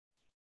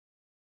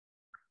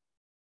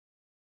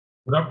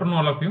Good afternoon,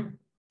 all of you.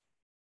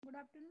 Good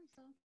afternoon,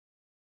 sir.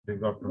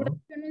 Good afternoon. Good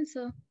afternoon,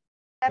 sir.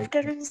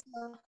 Afternoon,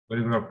 sir.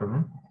 Very good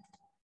afternoon.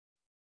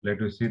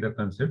 Let us see the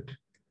concept.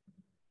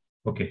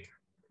 Okay.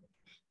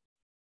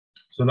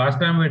 So last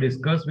time we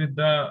discussed with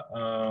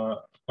the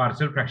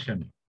partial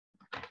fraction.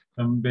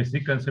 Some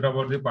basic concept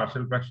about the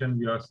partial fraction.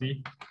 We are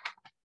see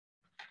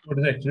what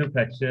is the actual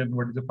fraction,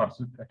 what is the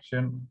partial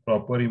fraction,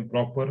 proper,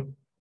 improper,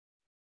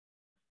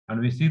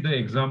 and we see the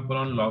example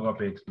on log of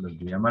ax plus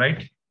b. Am I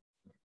right?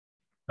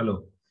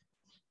 Hello.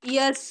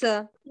 Yes,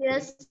 sir.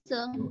 Yes,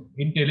 sir.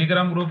 In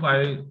Telegram group,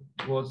 I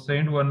was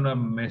sent one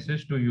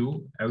message to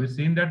you. Have you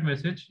seen that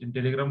message in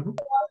Telegram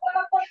group?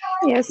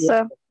 Yes,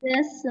 sir.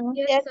 Yes, sir.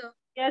 Yes, sir.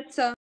 Yes,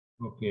 sir.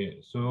 Okay,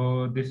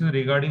 so this is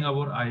regarding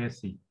our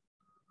ISE.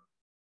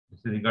 This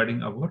is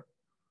regarding our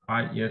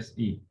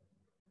ISE.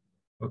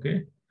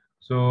 Okay,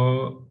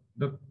 so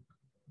the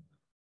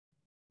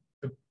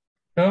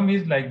term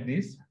is like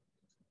this.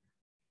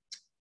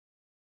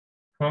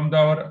 From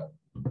our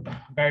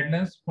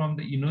guidelines from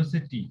the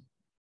university,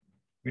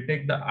 we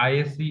take the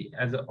ISE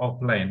as an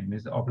offline.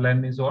 Means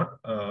offline is what?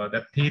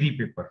 The theory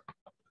paper.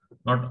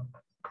 Not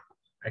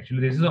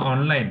actually this is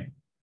online.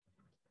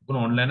 पण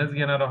ऑनलाइनच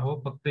घेणार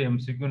आहोत फक्त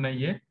MCQ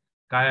नाहीये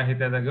काय आहे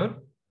त्या जागेवर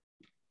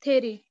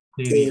Theory.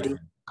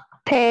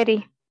 Theory.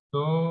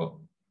 So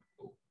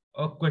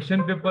a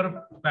question paper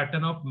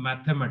pattern of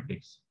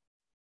mathematics.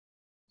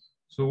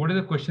 So what is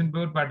the question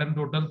paper pattern?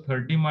 Total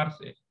 30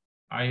 marks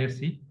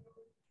ISE,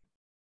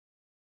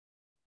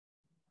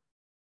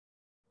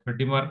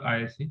 30 mark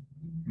ISE,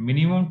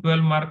 minimum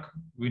 12 mark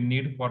we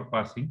need for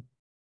passing.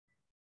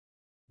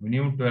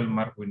 Minimum 12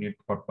 mark we need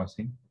for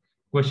passing.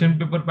 Question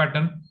paper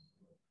pattern.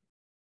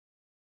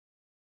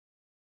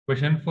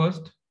 Question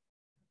first.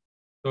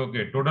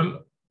 Okay, total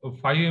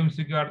 5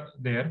 MCQ are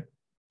there.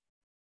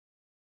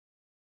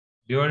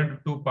 Divided into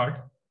two parts.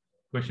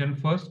 Question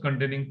first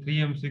containing 3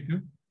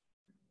 MCQ.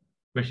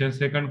 Question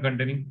second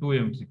containing 2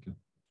 MCQ.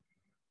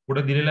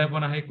 पुढे दिलेला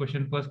पण आहे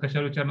question first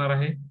कशावर विचारणार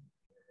आहे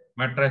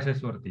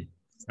matrices वरती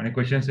आणि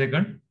question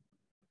second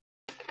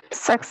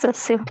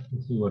successive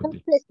वरती.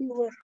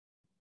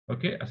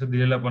 ओके असं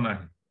दिलेलं पण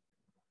आहे.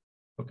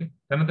 ओके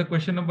त्यानंतर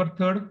question number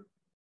third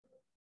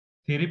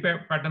theory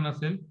pattern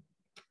असेल.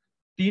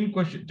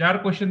 4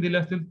 क्वेश्चन दिले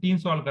असतील 3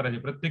 सॉल्व्ह करायचे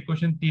प्रत्येक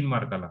question 3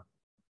 मार्काला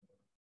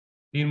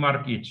 3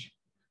 mark etch.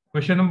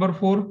 Question number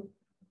 4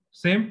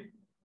 same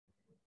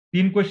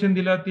 3 question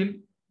दिले असतील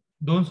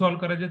 2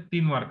 सॉल्व्ह करायचे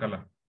 3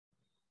 मार्काला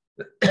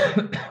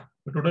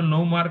total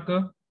 9 mark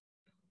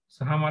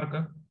 6 mark.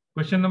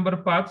 Question number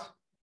 5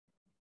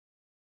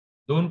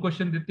 2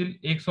 question देतील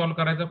 1 सॉल्व्ह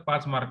करायचा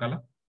 5 मार्काला.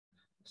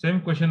 सेम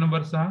क्वेश्चन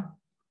नंबर 6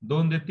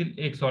 2 देतील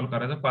 1 सॉल्व्ह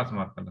करायचा 5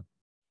 मार्काला.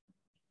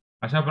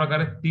 अशा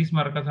प्रकारे 30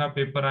 मार्काचा हा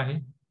पेपर आहे.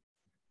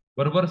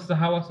 बरोबर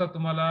 6 वाजता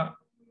तुम्हाला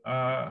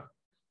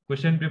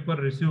क्वेश्चन पेपर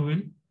रिसीव्ह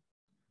होईल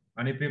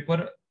आणि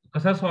पेपर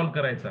कसा सॉल्व्ह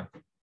करायचा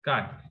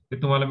काय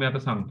ते तुम्हाला मी आता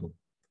सांगतो.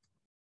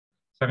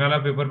 सगळ्याला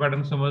paper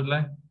pattern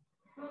समजलाय?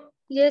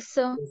 Yes,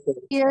 sir.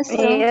 Yes,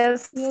 sir.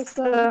 Yes,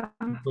 sir.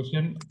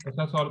 Question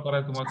कसा सॉल्व्ह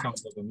करायचा तुम्हाला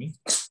सांगतो तुम्ही.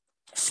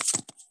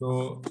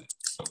 सो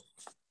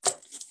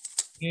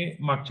हे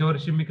मागच्या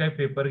वर्षी मी काही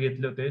पेपर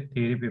घेतले होते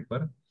थिअरी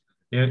पेपर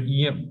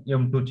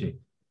M2 चे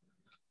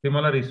ते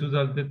मला रिसीव्ह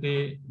झाले ते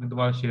मी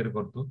तुम्हाला शेअर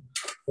करतो.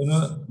 पण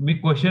मी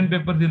क्वेश्चन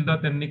पेपर दिलता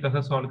त्यांनी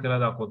कसा सॉल्व्ह केला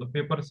दाखवतो.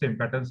 Paper same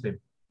pattern same.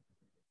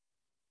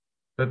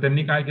 तर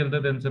त्यांनी काय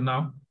केलं त्यांचं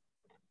नाव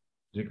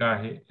जे काय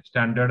आहे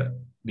standard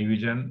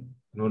division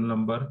roll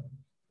number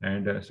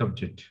and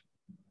subject.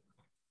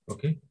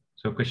 Okay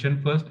so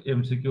question first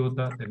MCQ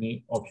होता त्यांनी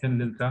option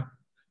लिहिलता.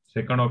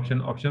 Second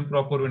option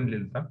proper one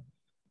लिहिलता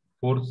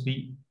 4C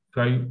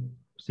 5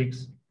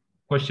 6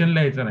 question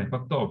लिहायचा नाही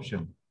फक्त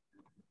ऑप्शन.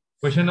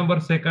 क्वेश्चन नंबर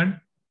सेकंड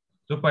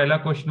जो पहिला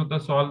क्वेश्चन होता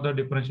सॉल्व द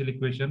डिफरन्शियल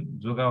इक्वेशन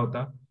जो काय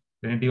होता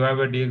त्याने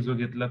dy/dx जो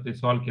घेतला ते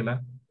सॉल्व केला.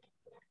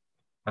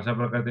 अशा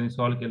प्रकारे त्यांनी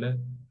सॉल्व केलं.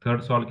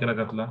 थर्ड सॉल्व केला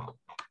त्यातला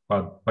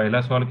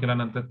पहिला सॉल्व केला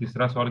नंतर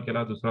तिसरा सॉल्व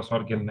केला दुसरा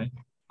सॉल्व केला नाही.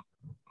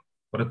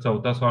 परत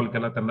चौथा सॉल्व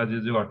केला त्यांना जे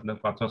जे वाटलं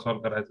पाचवा सॉल्व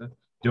करायचं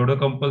जेवढं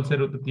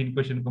कंपल्सरी होतं 3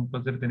 क्वेश्चन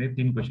कंपल्सरी त्यांनी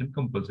 3 क्वेश्चन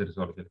कंपल्सरी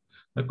सॉल्व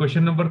केले.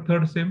 क्वेश्चन नंबर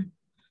थर्ड सेम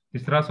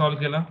तिसरा सॉल्व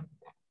केला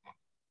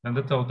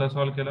नंतर चौथा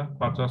सॉल्व केला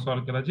 5वा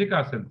सॉल्व केला जे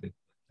काय असेल ते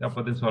त्या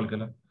पद्धतीने सॉल्व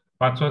केला.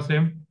 5वा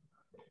सेम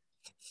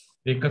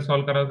एकच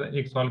सॉल्व करायचा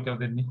 1 सॉल्व केला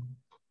त्यांनी.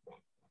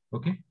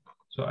 ओके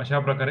सो अशा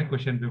प्रकारे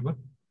क्वेश्चन पेपर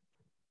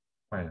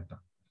पाहिला.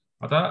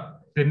 आता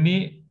त्यांनी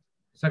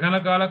सगळ्यांना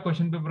कळाला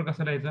क्वेश्चन पेपर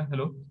कसा लिहायचा.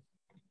 Hello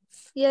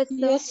Yes,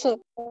 sir.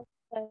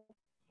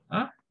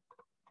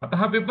 आता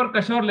हा पेपर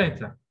कशावर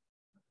लिहायचा.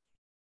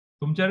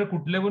 तुमच्याकडे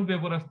कुठले पण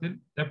पेपर असतील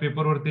त्या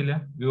पेपरवरती लिहा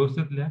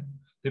व्यवस्थित लिहा.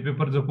 ते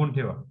पेपर जपून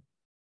ठेवा.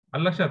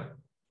 आलं लक्षात.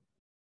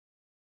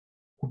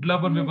 कुठला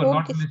पण पेपर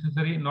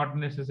नॉट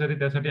नेसेसरी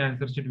त्यासाठी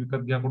आन्सर शीट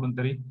विकत घ्या कुठून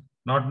तरी.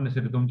 नॉट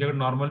नेसेसरी तुमच्याकडे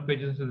नॉर्मल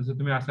पेजेस असेल जसं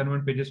तुम्ही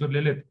असाइनमेंट पेजेसवर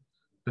लिहिलेत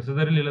तसं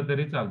जरी लिहिलं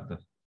तरी चालतं.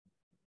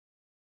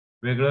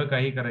 वेगळं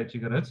काही करायची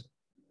गरज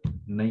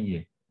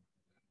नाहीये.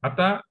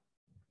 आता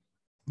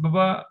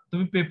बाबा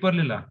तुम्ही पेपर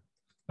लिहिला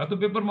हा तो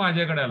पेपर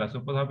माझ्याकडे आला.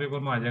 सपोज हा पेपर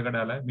माझ्याकडे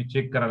आलाय मी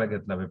चेक करायला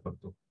घेतला पेपर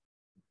तो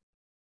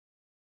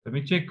तर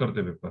मी चेक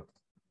करतोय पेपर.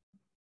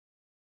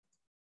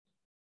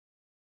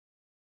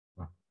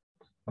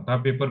 आता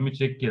हा पेपर मी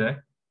चेक केलाय,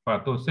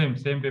 पाहतो same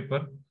same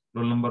paper,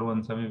 roll number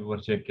 1चा मी पेपर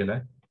चेक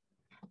केलाय.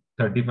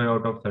 35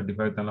 आउट ऑफ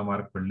 35 त्यांना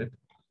मार्क पडलेत.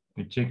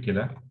 मी चेक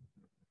केला.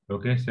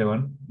 Okay,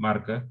 7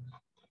 mark.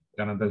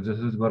 त्यानंतर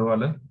जसंच बरोबर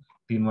आलं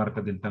 3 मार्क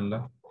दिले त्यांना.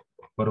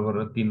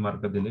 बरोबर 3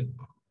 मार्क दिले,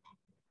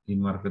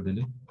 3 मार्क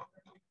दिले.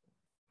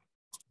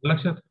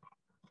 लक्षात?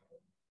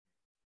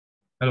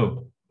 हॅलो,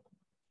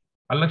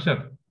 आलं लक्षात?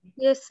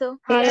 Yes sir.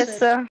 Yes,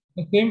 sir.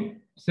 Same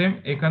same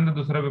एखादा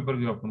दुसरा पेपर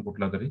घेऊ आपण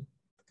कुठला तरी.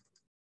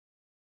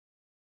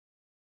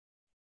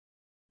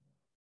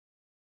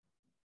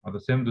 आता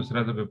सेम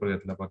दुसऱ्याचा पेपर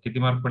घेतला पहा, किती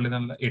मार्क पडले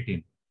त्यांना?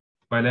 18.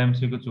 पहिला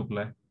एमसीक्यू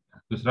चुकलाय,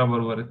 दुसरा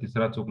बरोबर आहे,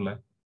 तिसरा चुकलाय,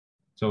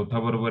 चौथा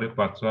बरोबर आहे,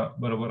 पाचवा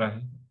बरोबर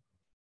आहे,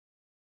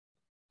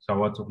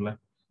 सहावा चुकलाय.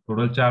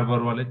 टोटल 4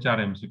 बरोबर आले, 4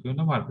 एमसीक्यू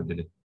ना मार्क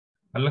दिले.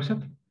 आलं लक्षात?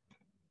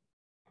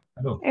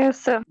 हॅलो.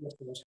 Yes, sir.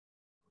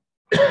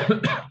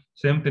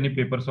 सेम त्यांनी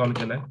पेपर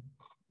सॉल्व्ह केलाय.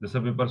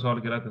 जसं पेपर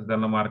सॉल्व्ह केला तसं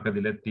त्यांना मार्क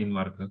दिले, 3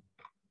 मार्क.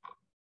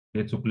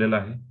 हे चुकलेलं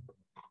आहे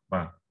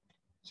पहा.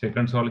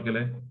 सेकंड सॉल्व्ह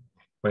केलंय,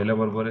 पहिलं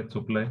बरोबर आहे,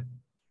 चुकलंय.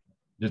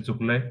 जे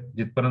चुकलंय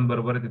जिथपर्यंत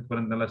बरोबर आहे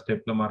तिथपर्यंत त्याला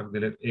स्टेपला मार्क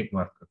दिलेत, 1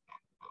 मार्क.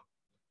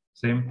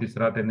 सेम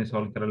तिसरा त्यांनी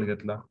सॉल्व्ह करायला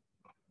घेतला,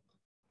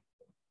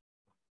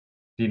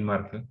 3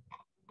 मार्क.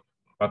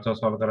 पाचवा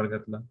सॉल्व्ह करायला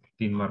घेतला,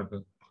 3 मार्क.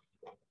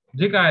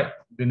 जे काय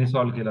त्यांनी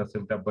सॉल्व्ह केलं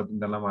असेल त्या पद्धतीने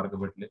त्याला मार्क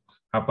भेटले.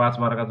 हा 5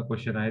 मार्काचा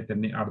क्वेश्चन आहे,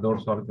 त्यांनी अर्धवट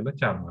सॉल्व्ह केलं,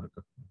 4 मार्क.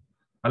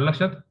 आलं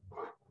लक्षात?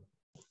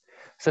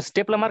 सर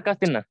स्टेपला मार्क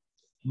असतील ना?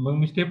 मग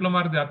मी स्टेपला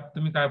मार्क द्या.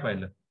 तुम्ही काय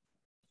पाहिलं?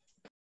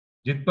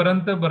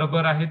 जिथपर्यंत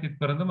बरोबर आहे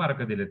तिथपर्यंत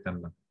मार्क दिलेत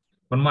त्यांना.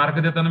 पण मार्क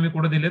देताना मी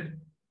कुठे दिलेत?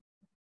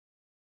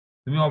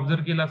 तुम्ही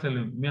ऑब्झर्व केलं असेल,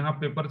 मी हा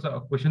पेपरचा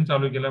क्वेश्चन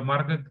चालू केला,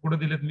 मार्क कुठे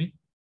दिलेत मी?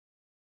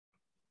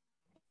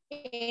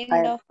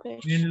 एंड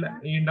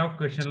ऑफ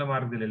क्वेश्चनला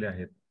मार्क दिलेले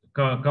आहेत.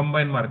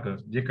 कंबाईन मार्क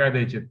जे काय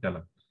द्यायचे त्याला,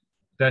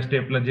 त्या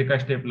स्टेपला जे काय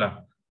स्टेपला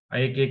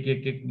एक एक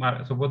एक एक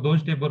मार्क. सपोज 2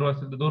 स्टेप बरोबर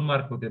असेल तर 2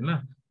 मार्क होते ना,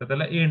 तर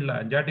त्याला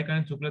एंडला ज्या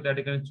ठिकाणी चुकलं त्या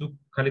ठिकाणी चूक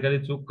खाली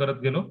खाली चूक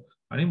करत गेलो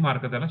आणि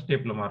मार्क त्याला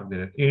स्टेपला मार्क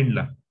दिलेत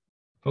एंडला.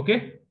 ओके,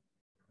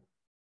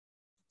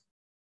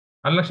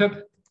 आलं लक्षात?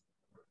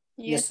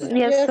 Yes,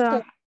 sir.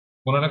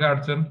 कोणाला काय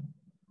अडचण?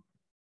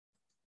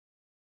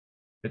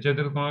 त्याच्या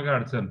व्यतिरिक्त कोणाला काय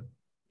अडचण?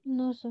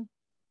 No sir.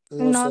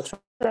 No, sir.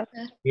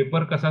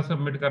 Paper कसा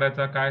सबमिट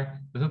करायचा काय,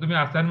 जसं तुम्ही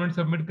असाइनमेंट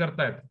सबमिट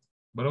करतायत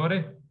बरोबर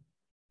आहे,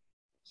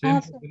 सेम हा,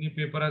 सर. तुम्ही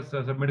पेपर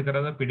सबमिट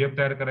करायचा, पीडीएफ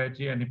तयार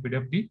करायची आणि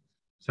पीडीएफ ती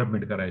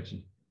सबमिट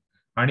करायची.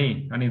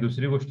 आणि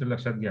दुसरी गोष्ट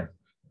लक्षात घ्या,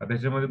 आता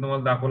त्याच्यामध्ये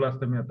तुम्हाला दाखवलं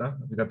असतं मी, आता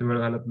त्यात वेळ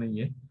घालत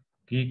नाहीये,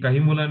 की काही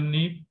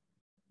मुलांनी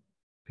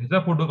ह्याचा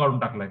फोटो काढून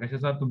टाकलाय.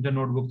 कशाचा? तुमच्या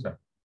नोटबुकचा.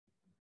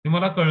 हे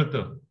मला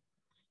कळतं,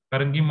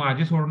 कारण की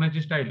माझी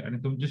सोडण्याची स्टाईल आणि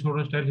तुमची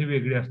सोडण्याची स्टाईल ही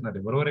वेगळी असणार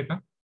आहे, बरोबर आहे का?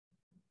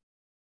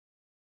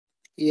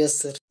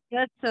 Yes sir.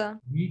 Yes, sir.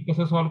 मी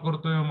कसं सॉल्व्ह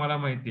करतोय हे मला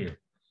माहिती आहे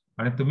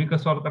आणि तुम्ही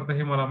कसं सॉल्व्ह करता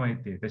हे मला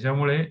माहिती आहे.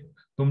 त्याच्यामुळे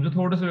तुमचं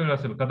थोडंसं वेगळं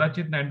असेल,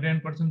 कदाचित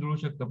 99% जुळू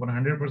शकतं, पण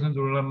 100%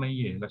 जुळणार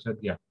नाहीये, लक्षात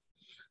घ्या.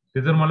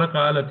 ते जर मला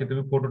कळालं की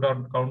तुम्ही फोटो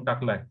काढून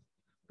टाकलाय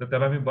तर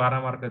त्याला मी 12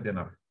 मार्क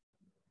देणार,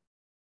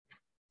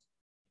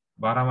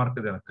 12 मार्क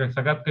देणार,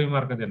 सगळ्यात कमी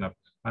मार्क देणार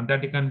आणि त्या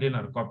ठिकाणी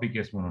देणार कॉपी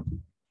केस म्हणून.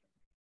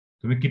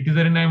 तुम्ही किती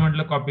जरी नाही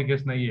म्हटलं कॉपी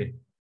केस नाहीये,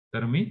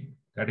 तर मी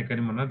त्या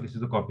ठिकाणी म्हणणार this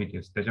is a copy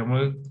case.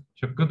 त्याच्यामुळे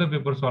शक्यतो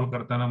पेपर सॉल्व्ह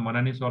करताना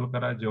मनाने सॉल्व्ह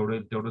करा, जेवढे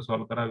तेवढं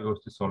सॉल्व्ह करा,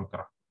 व्यवस्थित सॉल्व्ह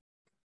करा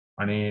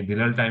आणि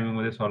दिलेल्या टायमिंग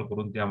मध्ये सॉल्व्ह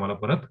करून ती आम्हाला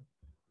परत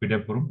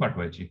पीडीएफ करून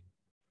पाठवायची.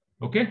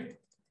 ओके,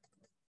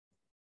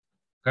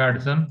 काय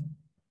अडचण?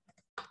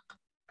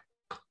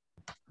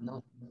 No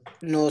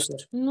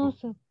sir. No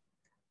sir.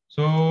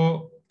 So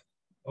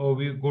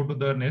we go to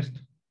the next.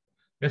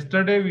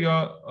 Yesterday we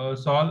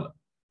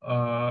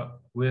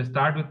we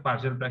start with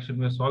partial fraction.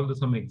 We solved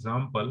some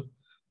example.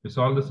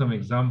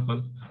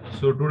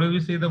 So today we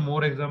see the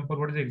more example.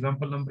 What is the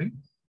example numbering?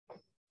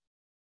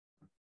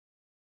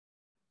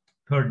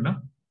 Third, na?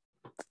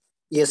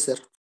 Yes sir.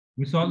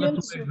 We solved the Yes,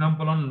 two sir.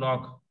 example on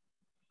log.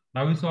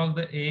 Now we solve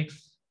the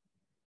ax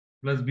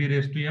plus b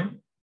raised to m,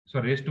 so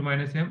raised to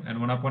minus m,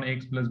 and 1 upon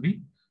x plus b.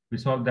 We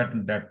solve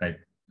that type.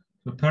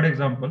 So third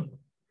example.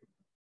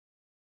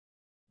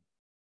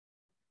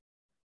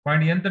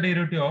 Find nth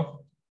derivative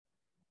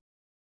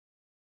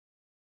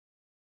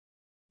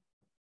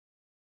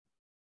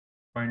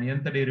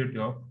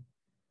of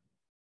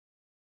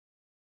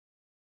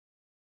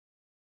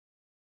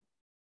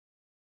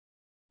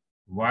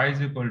y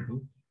is equal to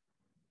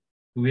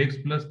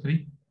 2x plus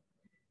 3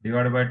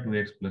 divided by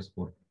 2x plus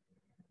 4.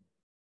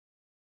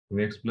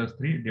 2x plus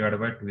 3 divided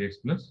by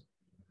 2x plus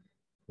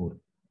 4.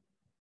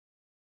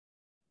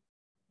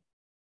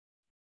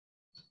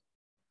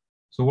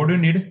 So what do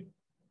you need?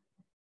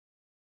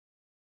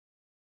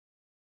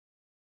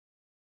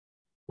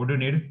 What do you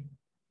need?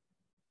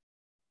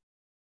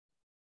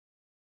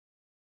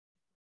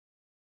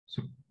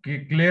 So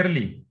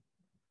clearly,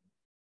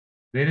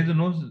 there is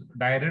no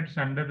direct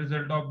standard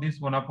result of this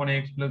 1 upon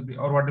x plus b,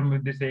 or what do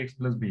they say x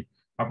plus b.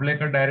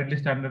 आपल्याकडे directly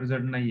standard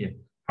result नाहीये.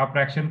 हा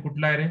fraction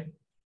कुठला आहे रे?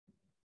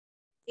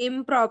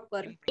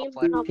 Improper. First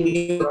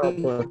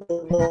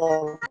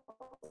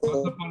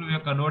of all, we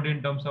are convert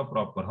in terms of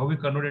proper. How we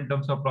convert in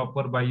terms of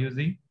proper? By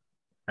using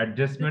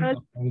adjustment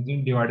or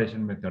using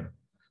dividation method.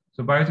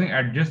 So by using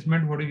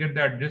adjustment, what do you get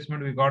the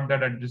adjustment? We got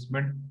that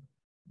adjustment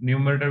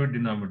numerator with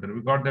denominator.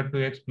 We got that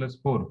 2x plus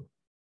 4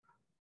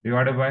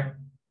 divided by,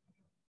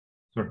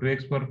 so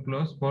 2x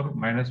plus 4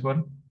 minus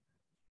 1,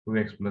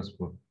 2x plus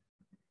 4.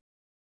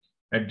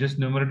 Adjust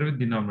numerator with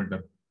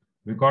denominator.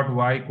 We got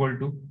y equal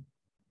to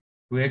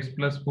 2x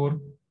plus 4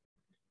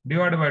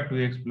 divided by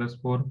 2x plus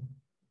 4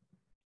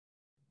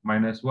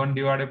 minus 1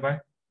 divided by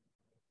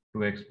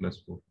 2x plus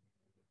 4.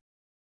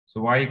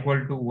 So y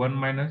equal to 1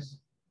 minus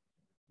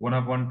 1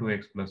 upon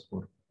 2x plus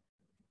 4.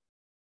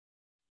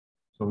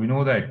 So we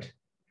know that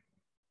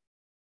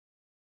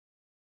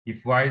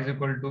if y is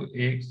equal to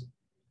ax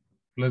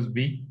plus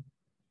b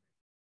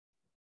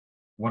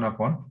 1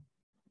 upon,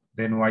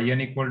 then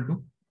yn equal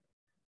to,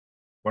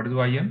 what is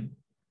yn?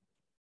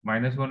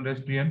 Minus 1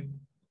 raised to n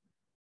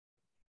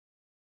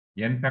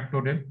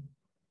factorial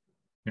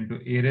into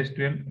a raised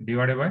to n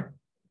divided by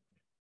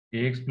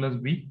ax plus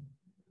b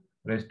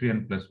raised to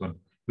n plus 1.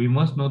 We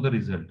must know the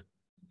result.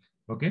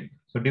 Okay,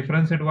 so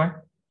differentiate y.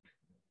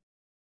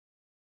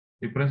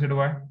 Differentiate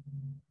y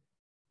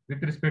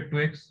with respect to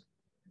x,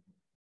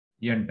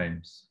 n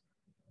times.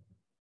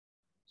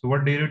 So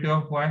what derivative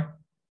of y?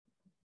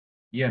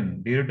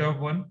 N. Derivative of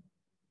 1,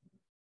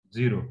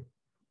 0.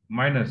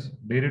 Minus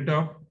derivative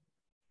of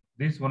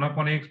this 1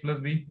 upon x plus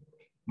b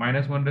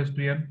minus 1 raised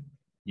to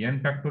n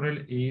factorial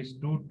a is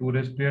to 2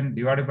 raised to n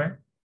divided by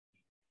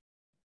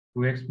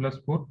 2x plus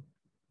 4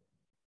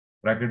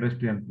 bracket raised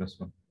to n plus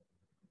 1.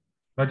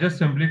 Now just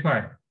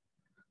simplify.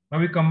 Now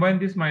we combine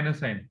this minus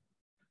sign.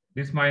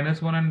 This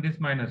minus 1 and this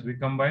minus, we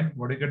combine.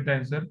 What do you get the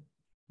answer?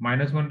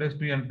 Minus 1 raised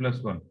to n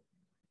plus 1.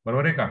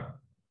 बरोबर है का?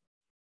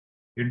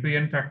 Into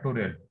n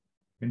factorial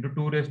into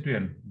 2 raised to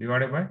n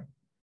divided by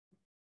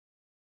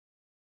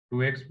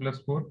 2x plus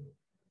 4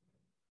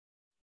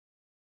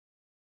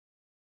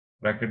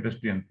 bracket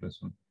raised to n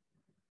plus 1.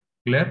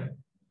 Clear?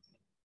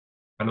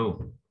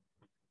 Hello?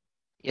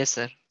 Yes,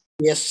 sir.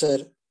 Yes, sir.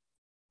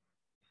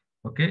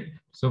 Okay.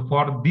 So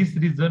for this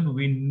reason,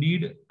 we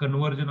need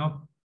conversion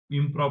of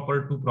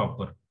improper to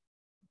proper.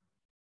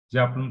 जे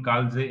आपण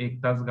काल जे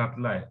 1 तास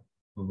घातलाय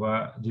बाबा,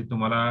 जे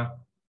तुम्हाला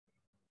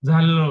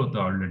झालेलं होतं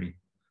already,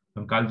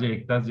 पण काल जे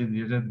 1 तास जे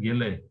ज्याच्यात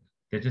गेलंय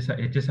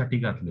ह्याच्यासाठी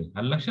घातलंय.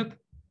 आलं लक्षात?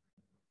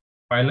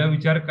 पहिला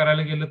विचार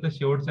करायला गेलं तर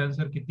शेवटचा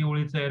आन्सर किती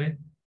ओळीचा आहे रे?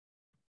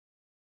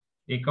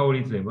 एका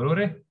ओळीचा आहे.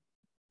 बरोबर आहे?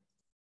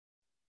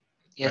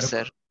 Yes,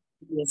 sir.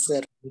 Yes,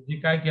 sir. जे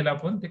काय केलं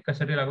आपण ते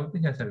कशासाठी लागवतं?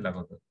 ह्यासाठी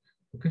लागवतं.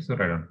 Okay, so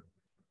right on.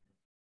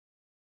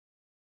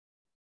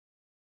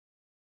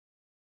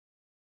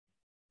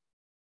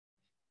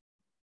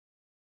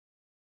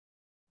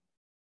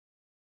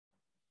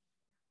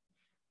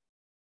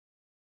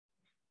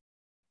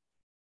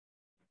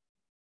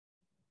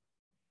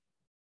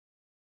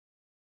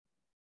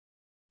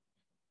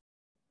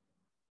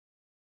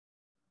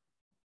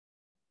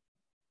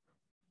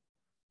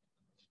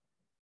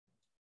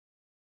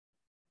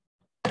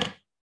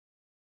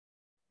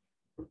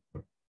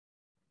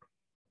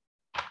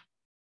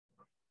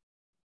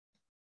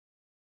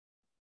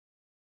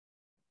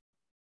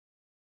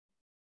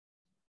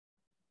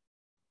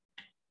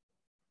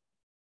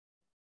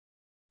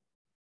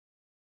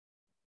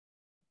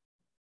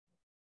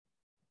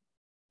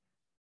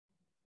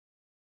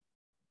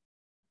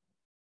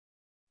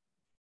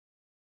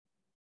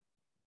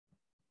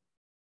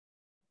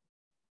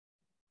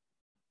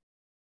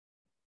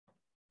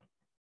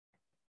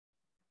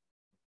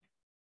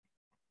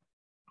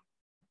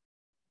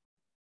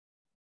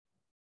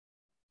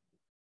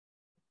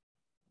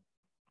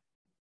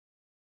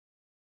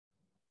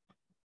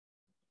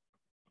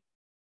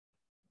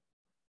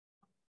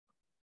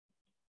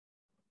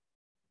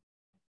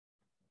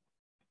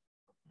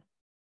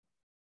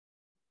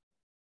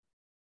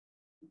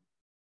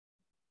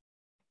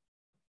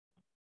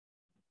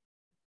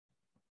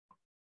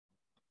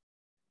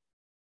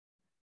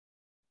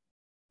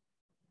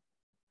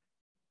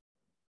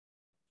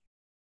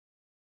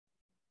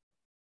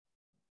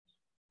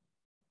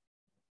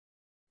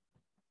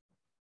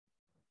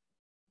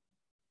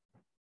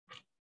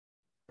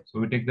 So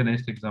we take the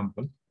next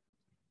example.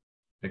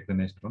 Take the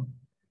next one.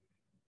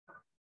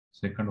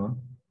 Second one.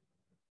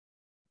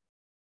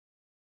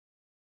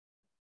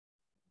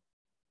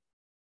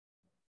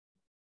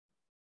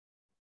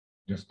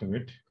 Just a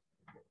bit.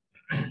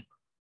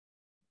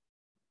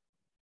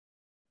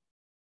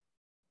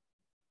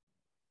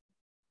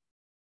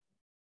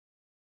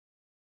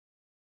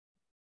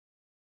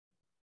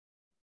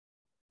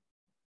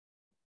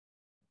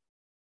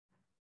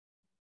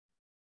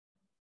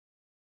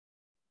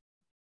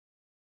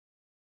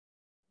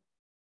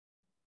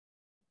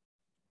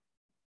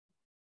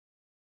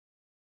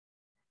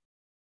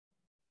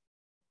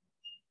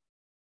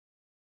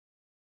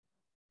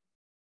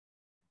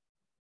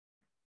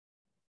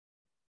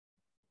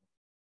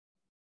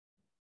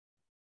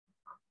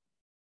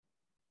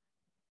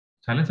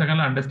 झालं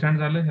सगळ्यांना अंडरस्टँड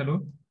झालं? हॅलो?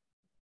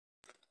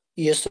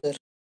 Yes, sir.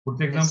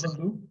 पुढचं एक्झाम्पल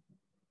तू.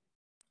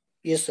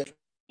 Yes, sir.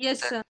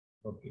 Yes, sir.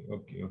 Okay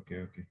okay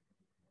okay okay.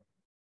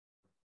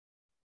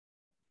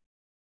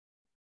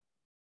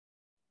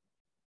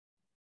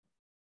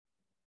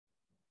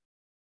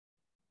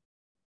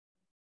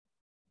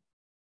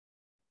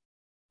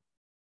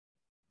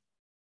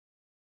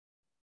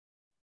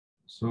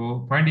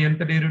 So find nth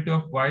derivative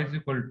of y is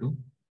equal to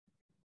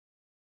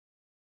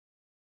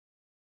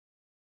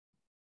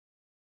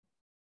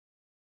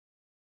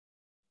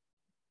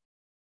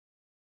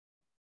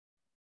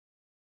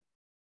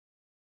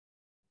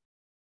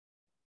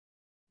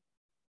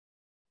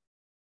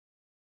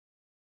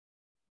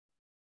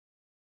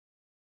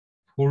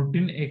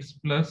 14x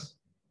plus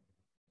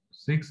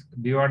 6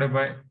 divided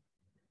by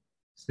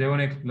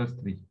 7x plus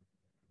 3.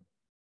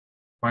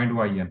 Find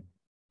yn.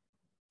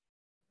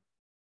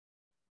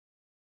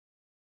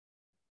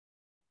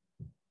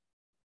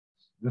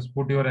 Just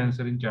put your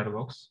answer in chat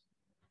box.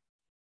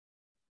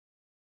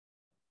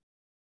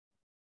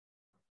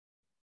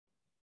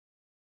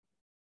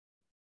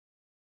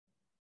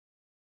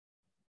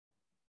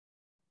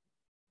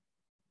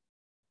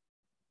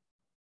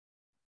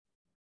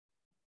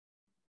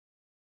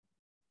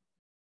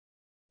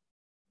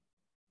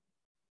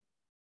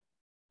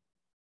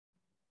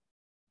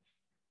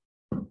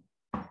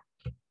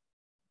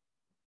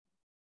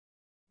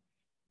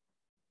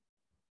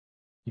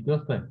 किती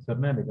वाजता आहे? Sir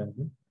नाही आले का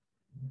आणखी?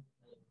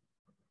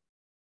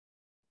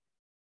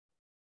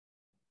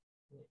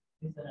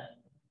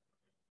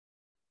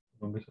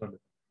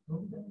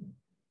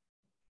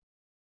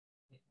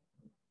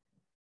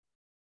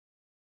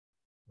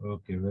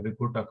 Okay, very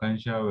good,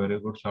 Akansha. Very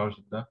good,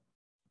 Shaushita.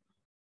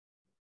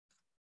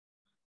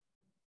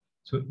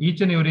 So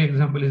each and every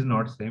example is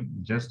not same.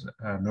 Just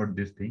note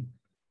this thing.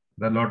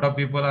 The lot of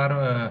people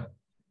are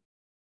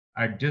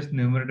adjust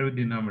numerator with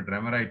denominator.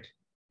 Am I right?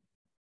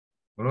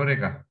 बरोबर आहे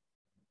का?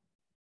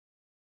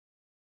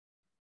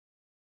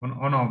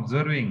 On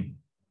observing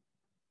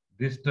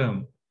this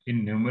term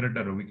in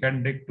numerator, we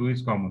can take 2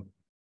 is common.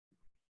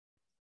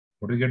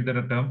 What do you get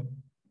the term?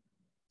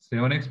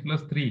 7x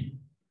plus 3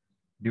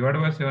 divided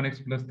by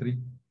 7x plus 3.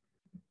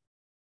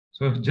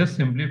 So just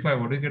simplify.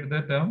 What do you get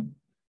the term?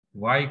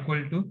 Y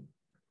equal to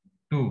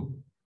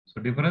 2.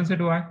 So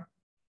differentiate y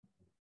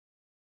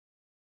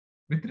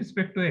with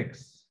respect to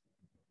x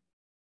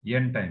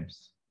n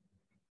times.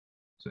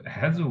 So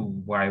as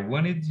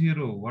y1 is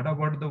 0, what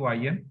about the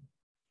yn?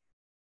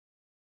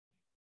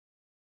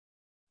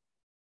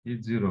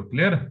 Is 0.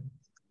 Clear?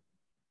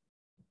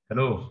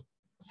 Hello?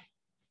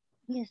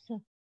 Yes, sir.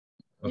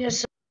 Okay. Yes,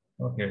 sir.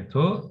 Okay.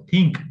 So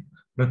think.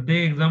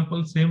 प्रत्येक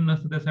example same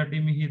नसतं त्यासाठी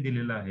मी हे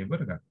दिलेलं आहे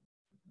बरं का.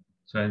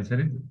 So answer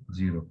is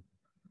 0.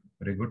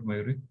 Very good,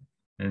 Mayuri.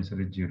 Answer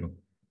is 0.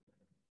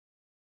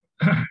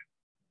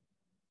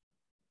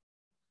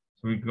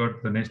 So we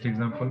got the next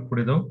example.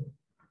 पुढे जाऊ.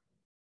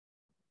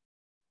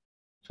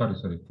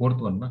 Sorry.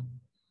 Fourth one, na?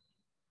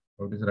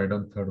 What is right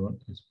on third one?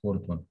 Is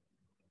fourth one.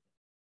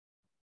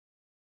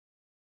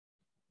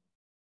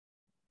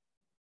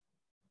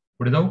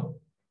 पुढे जाऊ.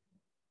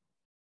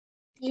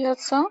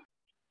 Yes, sir.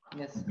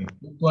 Yes. Okay.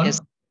 Fifth one. Yes.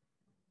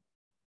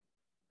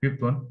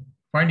 Fifth one.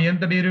 Find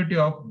nth derivative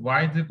of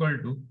y is equal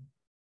to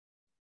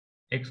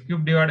x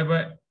cube divided by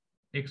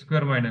x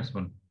square minus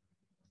 1.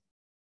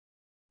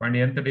 Find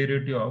nth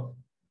derivative of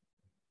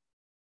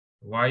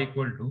y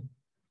equal to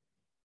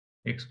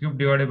x cube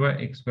divided by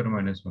x square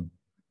minus 1.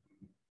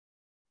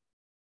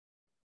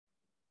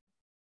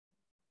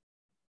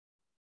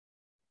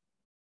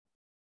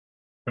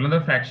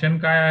 पहिल्यांदा fraction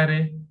काय आहे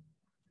रे?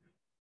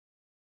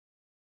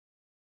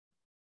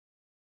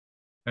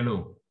 Hello,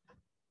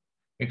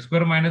 x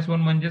square minus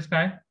 1 म्हणजेच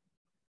काय?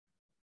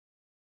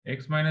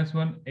 X minus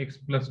 1 x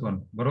plus 1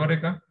 बरोबर आहे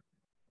का?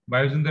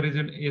 By using the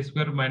result A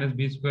square minus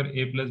B square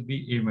A plus B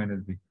A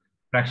minus B.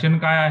 Fraction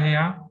काय आहे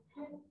हा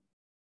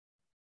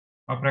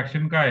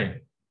फ्रॅक्शन काय आहे?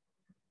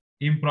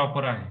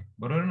 इम्प्रॉपर आहे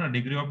बरोबर ना.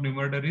 Degree of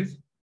numerator is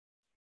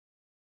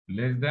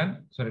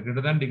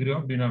greater than degree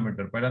of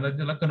denominator. पहिल्यांदा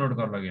त्याला कन्वर्ट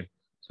करावं लागेल.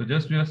 So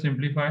just you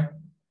simplify.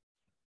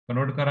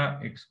 Convert करा.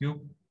 X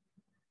cube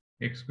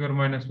x square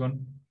minus 1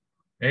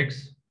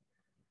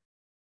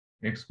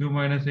 x cube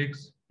minus x,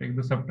 take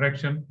the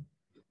subtraction.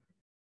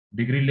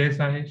 Degree less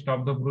आहे,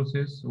 stop the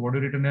process. What do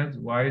you written as?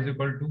 Y is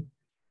equal to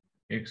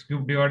x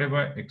cube divided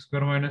by x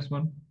square minus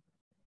 1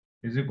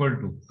 is equal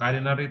to काय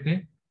देणार इथे?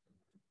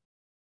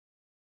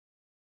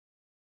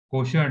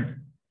 Quotient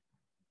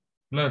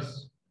plus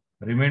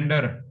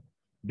remainder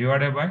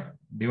divided by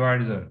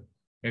divisor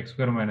x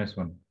square minus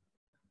 1.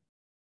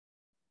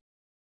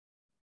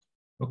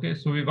 Okay,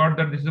 so we got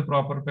that this is a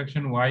proper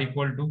fraction. Y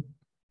equal to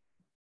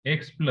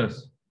x plus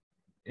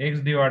x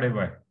divided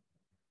by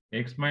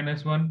x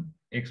minus 1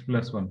 x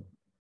plus 1.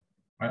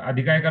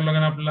 आधी काय करावं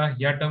लागेल आपल्याला?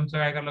 या टर्मचं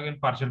काय करावं लागेल?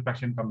 Partial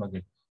fraction करावं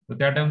लागेल. तर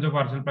त्या टर्मचं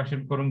पार्शियल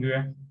फ्रॅक्शन करून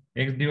घेऊया.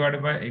 x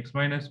divided by x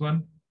minus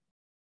 1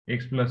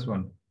 x plus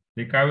 1.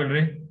 ते काय होईल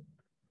रे?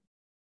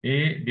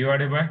 a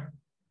divided by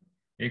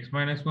x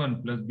minus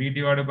 1 plus b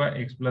divided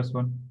by x plus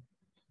 1.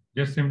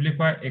 Just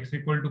simplify. x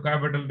equal to काय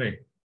भेटेल रे?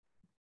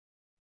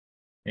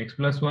 x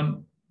plus 1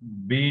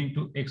 B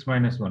into x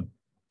minus one.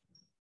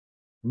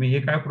 मी हे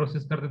काय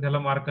प्रोसेस करते त्याला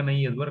मार्क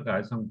नाही आहेत बरं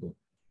का, सांगतो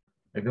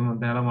एकदम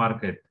म्हणते ह्याला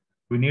मार्क आहेत.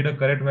 We need a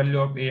correct value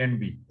of A and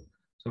B.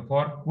 So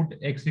for put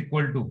x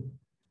equal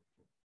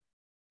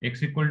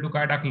to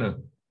काय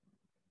टाकलं,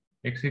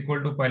 एक्स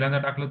इक्वल टू पहिल्यांदा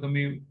टाकलं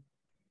तुम्ही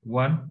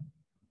 1.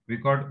 We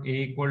got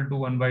a equal to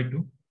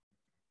 1/2.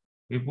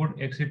 We put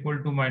x equal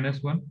to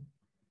 -1.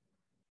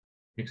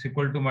 x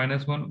equal to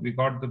 -1, we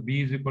got the b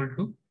is equal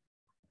to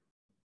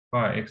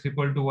 5. x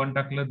equal to 1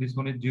 टाकलं, this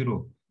one is 0.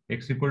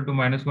 x equal to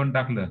 -1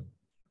 टाकलं,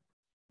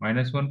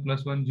 -1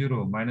 plus 1 0,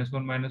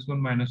 -1 -1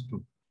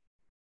 -2.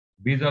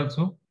 b is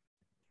also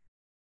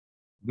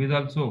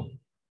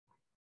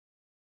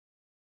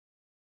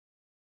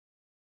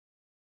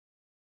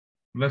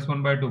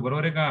 +1/2.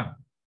 बरोबर आहे का?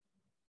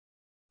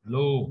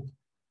 लो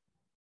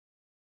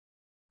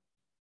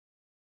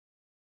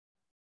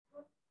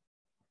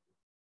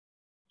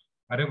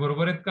अरे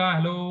बरोबर आहेत का?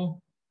 Hello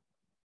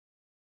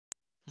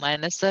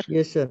minus sir.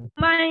 Yes, sir.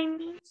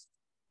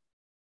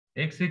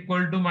 x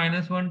equal to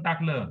 -1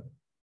 टाकलं,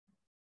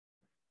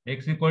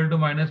 x equal to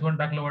 -1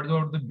 टाकलं, what is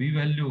the b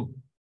value?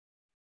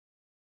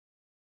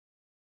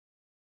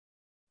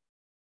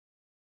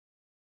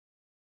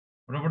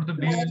 What is the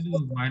b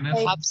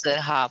value? Half sir,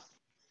 half.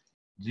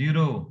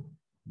 -0,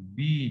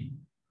 b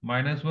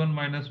 -1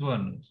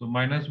 -1, so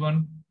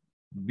 -1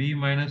 b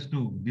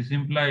 -2. This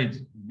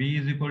implies b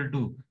is equal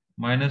to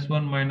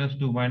 -1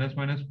 -2 minus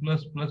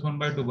plus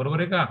 1/2. बरोबर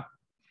आहे का?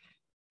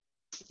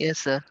 Yes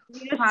sir.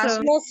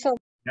 Yes, sir.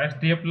 या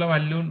स्टेपला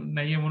value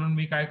नाहीये म्हणून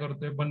मी काय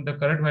करतोय, पण the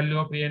correct value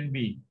of A and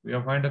B, we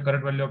have find the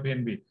correct value of A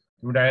and B.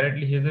 तुम्ही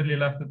डायरेक्टली हे जर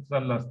लिहिलं असतं तर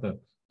चाललं असतं.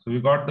 So we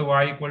got the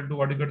y equal to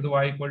what, equal to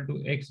y equal to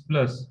x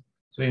plus.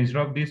 So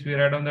instead of this we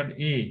write on that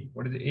a.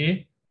 What is a?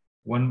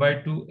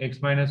 1/2 x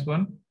minus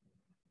 1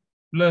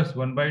 plus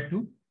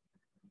 1/2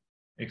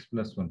 x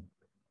plus 1.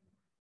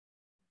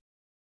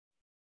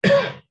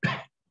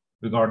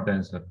 We got the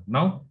answer.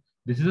 Now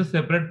this is a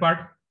separate part.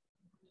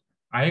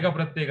 आहे का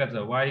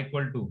प्रत्येकाचं? y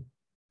equal to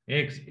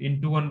x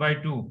into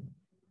 1/2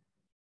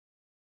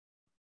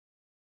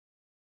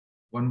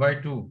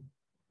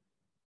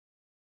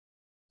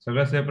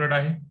 सगळं separate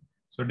आहे.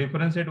 सो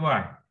differentiate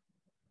y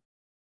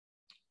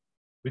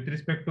with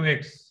respect to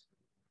x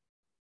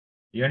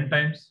n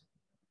times.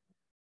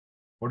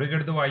 what do you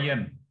get the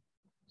yn?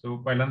 सो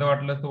पहिल्यांदा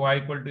वाटलं तर y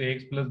equal to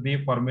x plus b,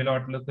 formula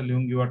वाटलं तर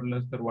लिहून घेऊ,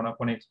 वाटलं तर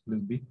 1/x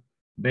plus b.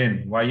 Then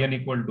yn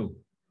equal to,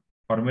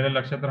 formula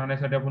लक्षात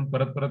राहण्यासाठी आपण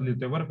परत परत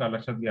लिहितोय बरं का,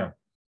 लक्षात घ्या.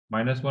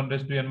 -1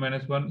 raised to n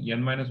minus 1,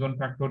 n minus 1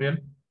 factorial,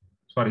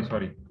 sorry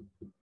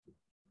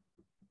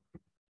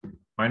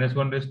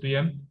 -1 raised to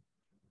n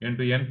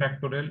into n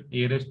factorial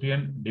a raised to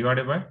n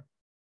divided by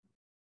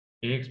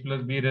ax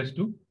plus b raised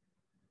to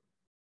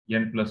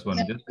n plus 1.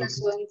 Just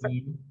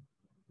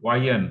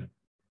yn.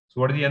 So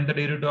what is the nth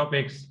derivative of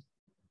x?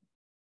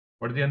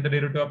 What is the nth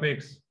derivative of x?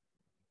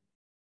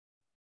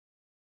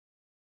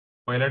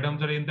 पहिल्या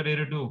टर्मचा nth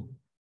derivative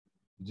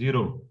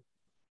 0.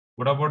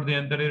 What about the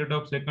nth derivative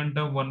of second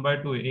term?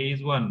 1/2. a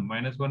is 1,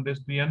 -1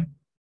 raised to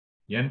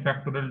n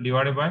factorial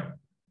divided by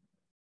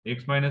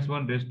x minus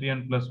 1 raised to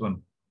n plus 1.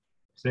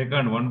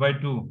 Second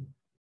 1/2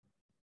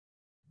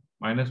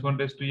 -1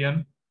 raised to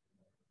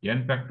n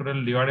factorial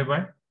divided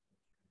by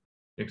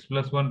x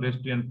plus 1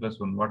 raised to n plus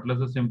 1. वाटलं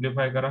तर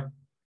simplify करा.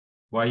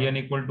 yn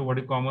equal to what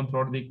is common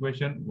throughout the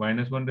equation?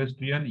 -1 raised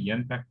to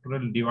n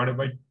factorial divided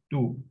by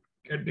 2.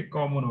 Get the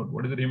common out.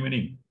 What is the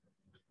remaining?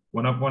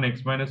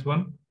 1/x minus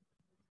 1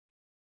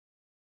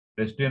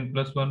 raised to n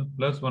plus 1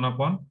 plus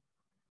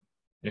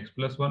 1/x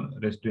plus 1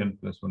 raised to n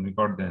plus 1. We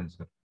got the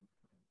answer.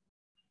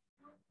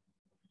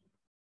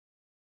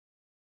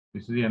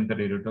 This is the nth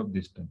derivative of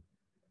this term.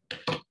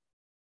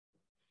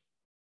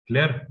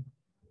 Clear?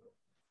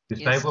 This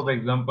Yes, type sir. of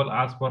example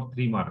asks for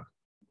 3 mark.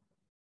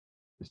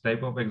 This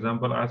type of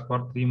example asks for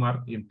 3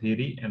 mark in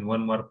theory and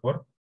 1 mark for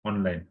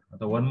online.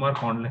 आता 1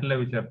 mark online ला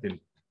विचारतील.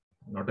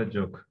 Not a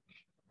joke.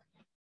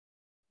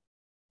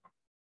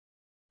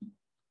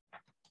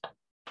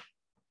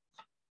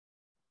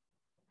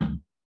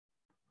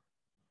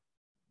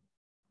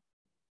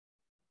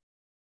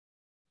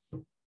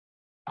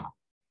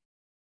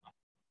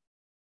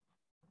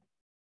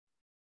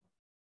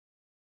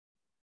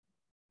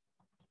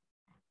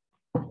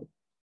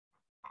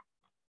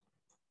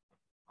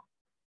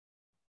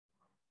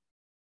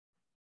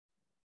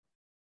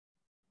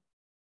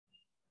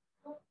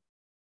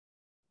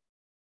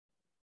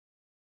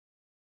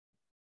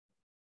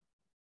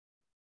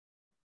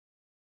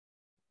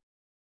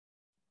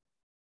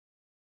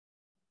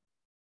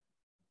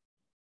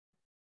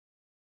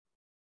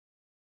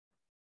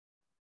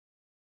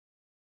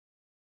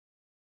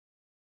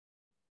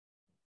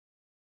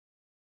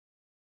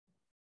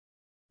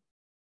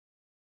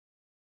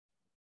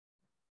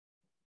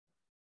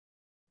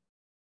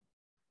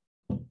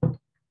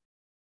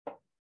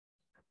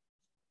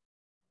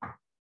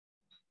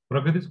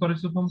 प्रगती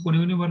scholarship form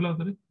कोणी भरला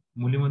होता रे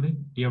मुलीमध्ये?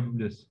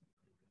 TFWS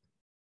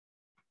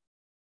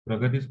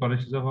प्रगती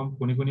स्कॉलरशिपचा form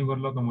कोणी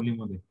भरला होता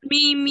मुलीमध्ये?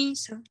 मी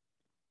सर.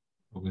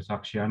 ओके,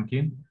 साक्षी.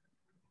 आणखीन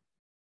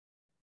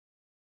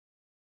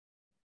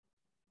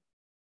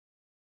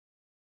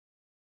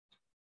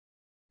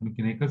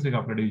आणखीन एकच आहे का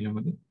आपल्या डिव्हिजन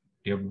मध्ये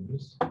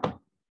TFWS?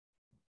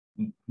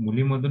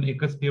 मुलीमधून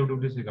एकच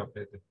TFWS आहे का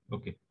आपल्या इथे?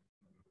 ओके.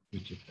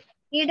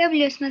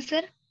 AWS ना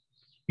सर?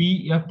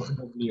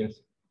 TFWS.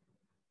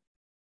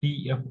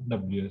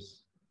 TFWS.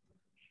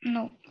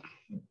 नो.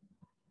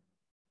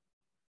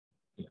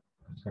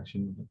 साक्षी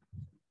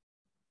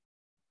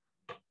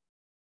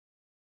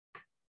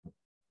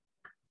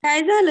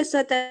काय झालं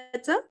सर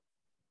त्याचं?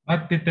 हा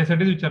ते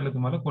त्यासाठीच विचारलं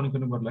तुम्हाला, कोणी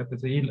कोणी भरलाय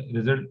त्याचा येईल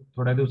रिझल्ट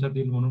थोड्या दिवसात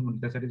येईल म्हणून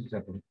त्यासाठीच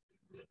विचारतो.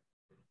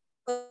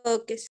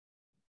 ओके.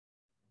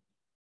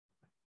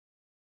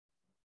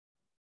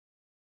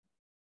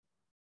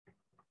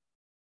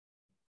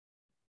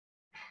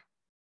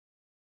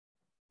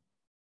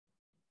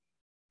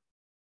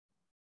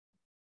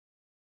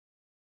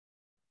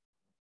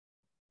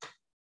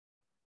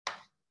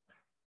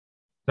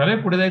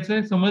 चालेल, पुढे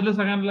जायचंय. समजलं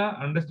सगळ्यांना?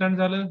 अंडरस्टँड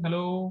झालं?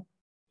 Hello.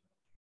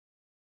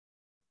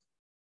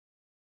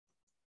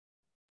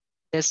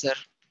 Yes, sir.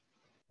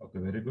 Okay,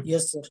 very good.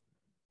 Yes, sir.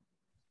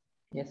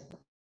 Yes.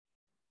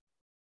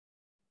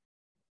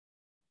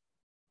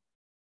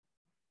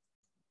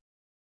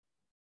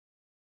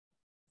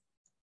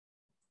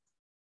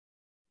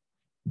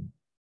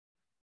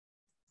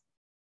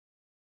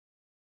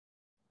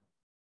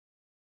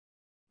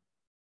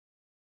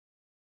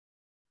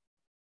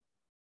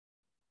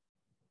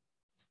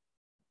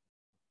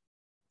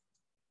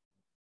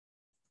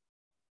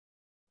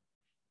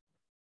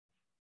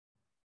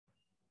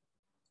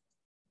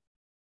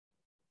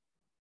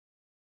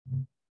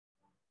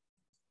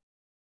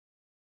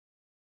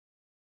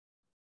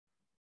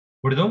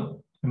 पुढे जाऊ.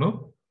 Hello.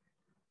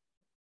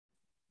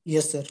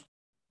 Yes, sir.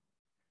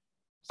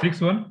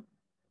 6-1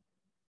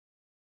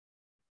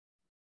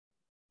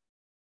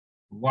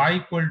 y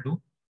equal to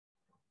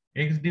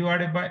x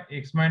divided by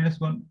x minus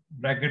 1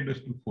 bracket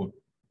goes to 4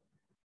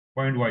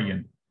 point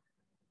yn.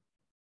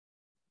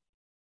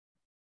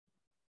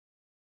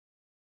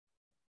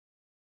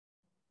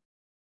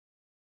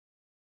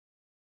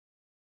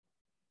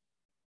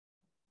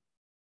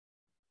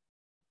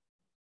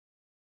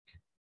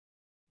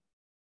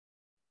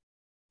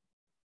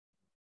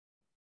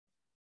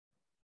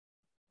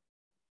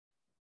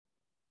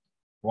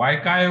 y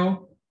काय हो?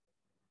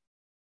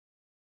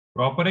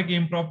 प्रॉपर आहे की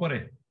इम्प्रॉपर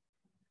आहे?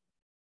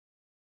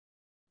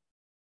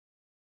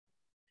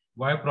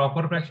 y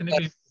प्रॉपर फ्रॅक्शन आहे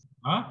की?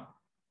 हा,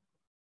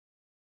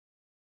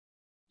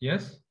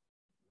 yes.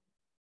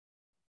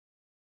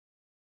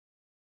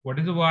 What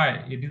is the y?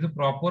 It is a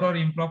proper or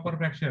improper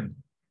fraction?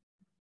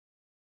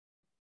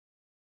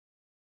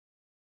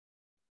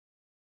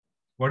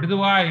 What is the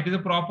y? It is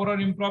a proper or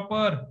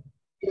improper?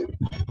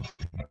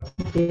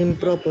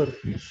 Improper.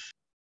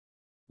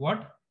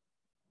 What?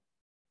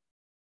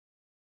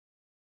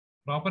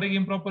 Proper आहे की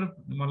इम्प्रॉपर?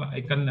 मला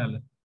ऐकायला नाही आलं.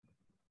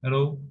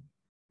 हॅलो.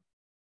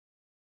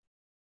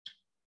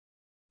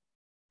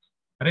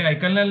 अरे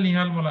ऐकायला नाही आलं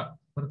निहाल, मला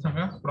परत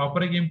सांगा.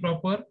 प्रॉपर आहे की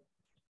improper?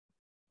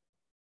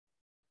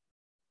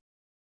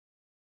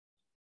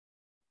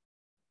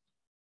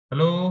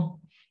 Hello.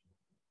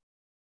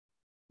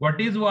 What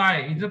is y?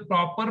 Is a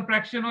proper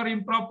fraction or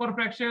improper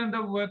fraction?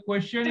 The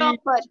question is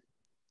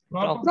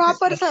proper.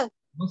 Proper sir.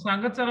 मग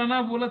सांगत चला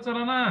ना, बोलत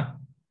चला ना.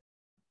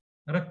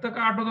 रक्त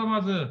का आठवतं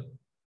माझं?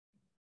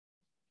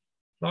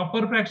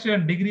 Proper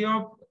fraction, degree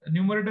of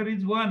numerator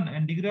is 1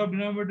 and degree of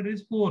denominator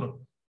is 4.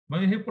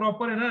 म्हणजे हे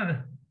प्रॉपर आहे ना.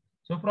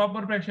 सो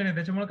प्रॉपर फ्रॅक्शन आहे,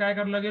 त्याच्यामुळे काय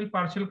करावं लागेल?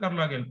 पार्शियल करावं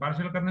लागेल.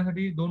 पार्शियल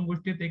करण्यासाठी दोन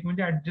गोष्टी आहेत. एक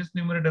म्हणजे ऍडजस्ट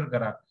न्यूमरेटर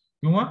करा,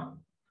 किंवा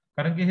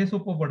कारण की हे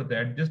सोपं पडतं,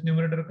 ऍडजस्ट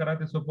न्यूमरेटर करा,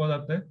 ते सोपं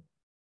जातंय.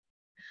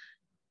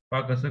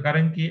 पहा कसं,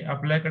 कारण की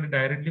आपल्याकडे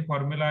डायरेक्टली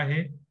फॉर्म्युला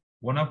आहे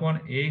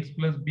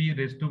 1/ax+b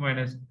raise to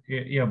minus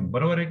m,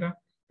 बरोबर आहे का?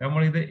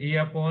 त्यामुळे इथे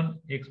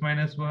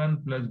a/x-1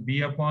 plus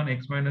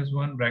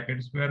b/x-1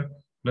 bracket square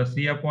plus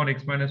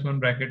c/x-1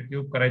 bracket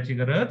cube करायची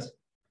गरज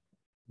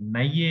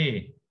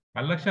नाहीये.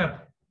 आलं लक्षात?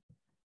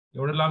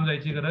 एवढं लांब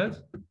जायची गरज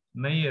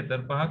नाहीये.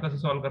 तर पहा कसं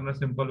सॉल्व्ह करणार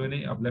सिंपल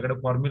वेने. आपल्याकडे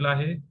फॉर्म्युला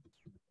आहे.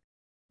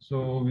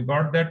 So we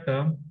got that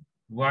term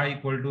y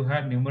equal to, ह्या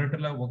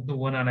न्यूमरेटरला फक्त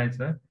 1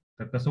 आणायचं.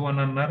 तर कसं 1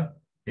 आणणार?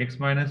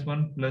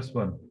 x-1 plus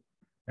 1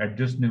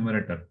 adjust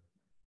numerator.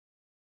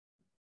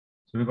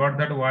 So we got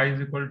that y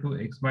is equal to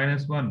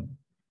x-1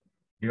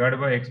 divided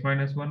by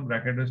x-1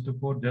 bracket raised to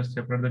 4. Just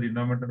separate the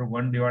denominator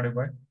 1 divided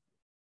by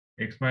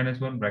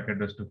x-1 bracket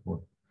raised to 4.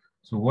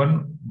 So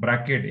 1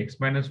 bracket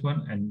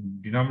x-1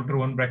 and denominator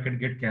 1 bracket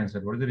get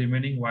cancelled. What is the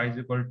remaining? Y is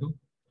equal to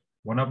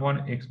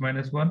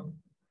 1/x-1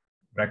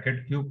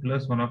 bracket cube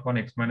plus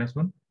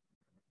 1/x-1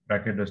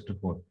 bracket raised to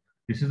 4.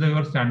 This is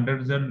your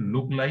standard result.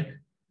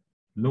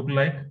 Look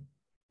like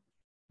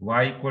y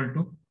equal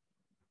to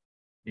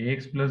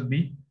ax+b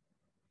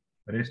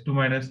raised to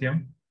minus m,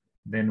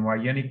 then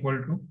yn equal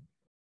to,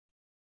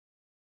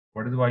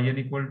 what is yn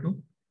equal to?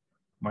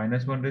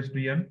 -1 raised to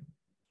n,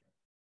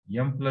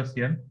 m plus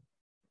n,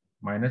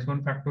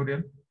 -1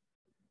 factorial,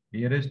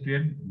 a raised to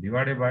n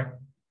divided by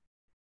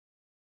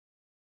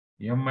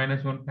m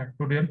minus 1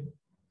 factorial,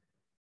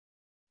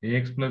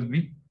 ax+b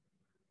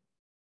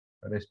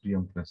raised to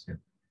m plus n.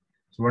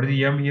 So what is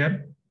the m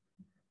here?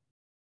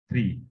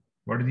 3.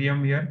 What is the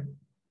m here?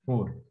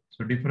 4.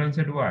 So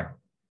differentiate y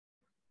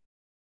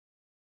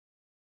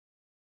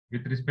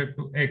with respect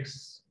to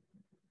x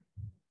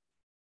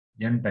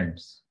n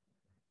times.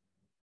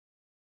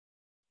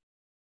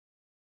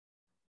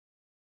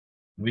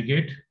 We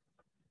get,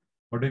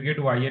 what do we get?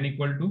 Yn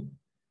equal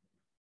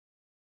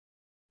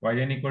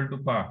to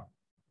pa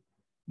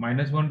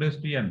minus 1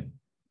 raised to n.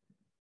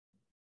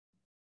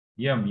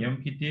 m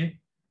किती आहे?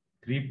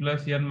 3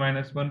 plus n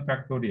minus 1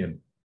 factorial.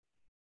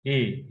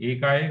 a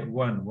काय आहे?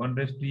 1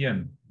 raised to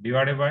n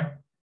divided by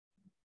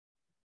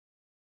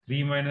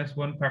 3 minus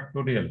 1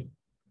 factorial.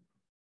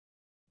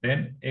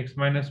 Then x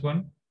minus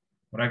 1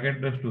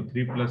 bracket raised to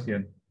 3 plus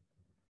n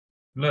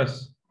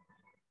plus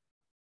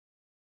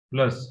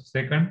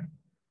second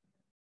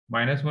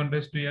minus 1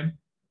 raised to n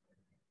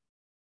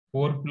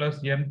 4 plus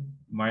n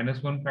minus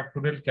 1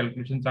 factorial.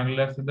 Calculation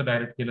चांगले असते तर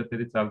direct केलं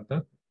तरी चालतं.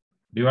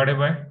 Divided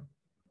by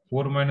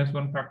 4 minus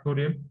 1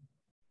 factorial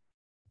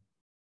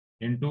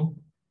into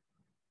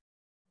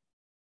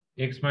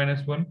x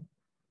minus 1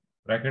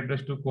 bracket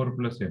raised to 4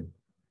 plus n.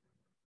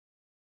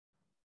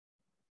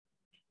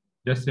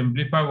 Just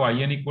simplify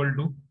yn equal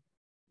to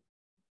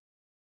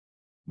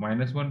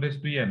minus 1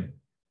 raised to n.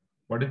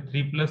 What is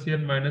 3 plus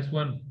n minus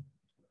 1?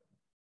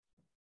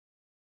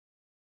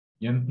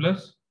 n plus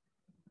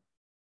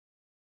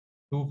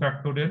 2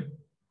 factorial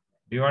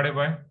divided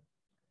by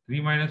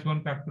 3 minus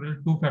 1 factorial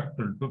 2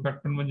 factorial. 2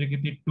 factorial म्हणजे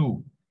किती? 2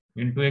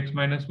 into x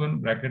minus 1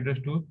 bracket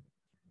raised to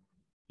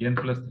n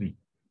plus 3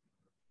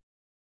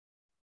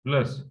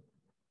 plus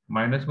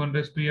minus 1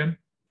 raised to n,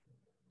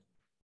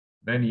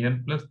 then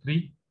n plus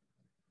 3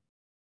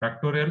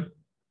 factorial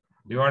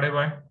divided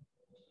by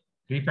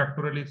 3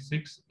 factorial is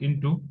 6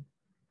 into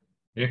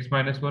x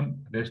minus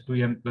 1 raised to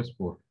n plus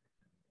 4.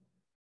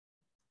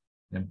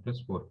 n plus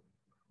 4.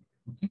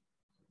 Okay.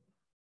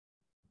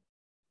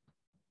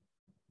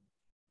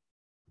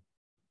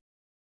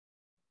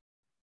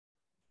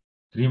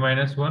 Three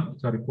minus one,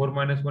 sorry, 4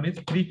 minus 1 is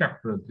 3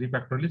 factorial. 3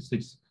 factorial is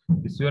 6.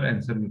 This is your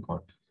answer we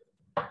got.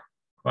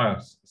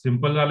 बस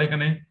simple झाले का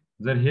नाही?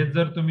 जर हेच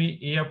जर तुम्ही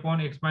a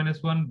upon x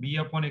minus 1, b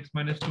upon x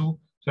minus 2,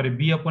 sorry,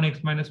 b upon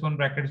x minus 1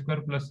 bracket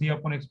square plus c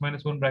upon x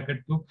minus 1 bracket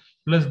 2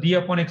 plus d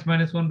upon x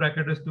minus 1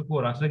 bracket raised to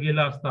 4 असं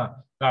गेलं असता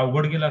तर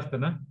अवघड गेलं असतं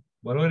ना,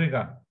 बरोबर आहे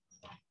का?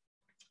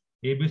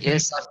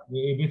 Yes, sir.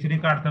 एबीसीडी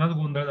काढतानाच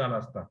गोंधळ झाला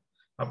असता.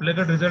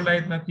 आपल्याकडे रिझल्ट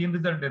आहेत ना, 3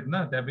 रिझल्ट आहेत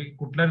ना, त्यापैकी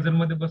कुठल्या रिझल्ट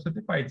मध्ये बसतं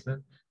ते पाहायचं,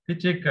 ते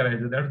चेक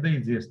करायचं. That's the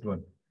easiest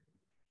one.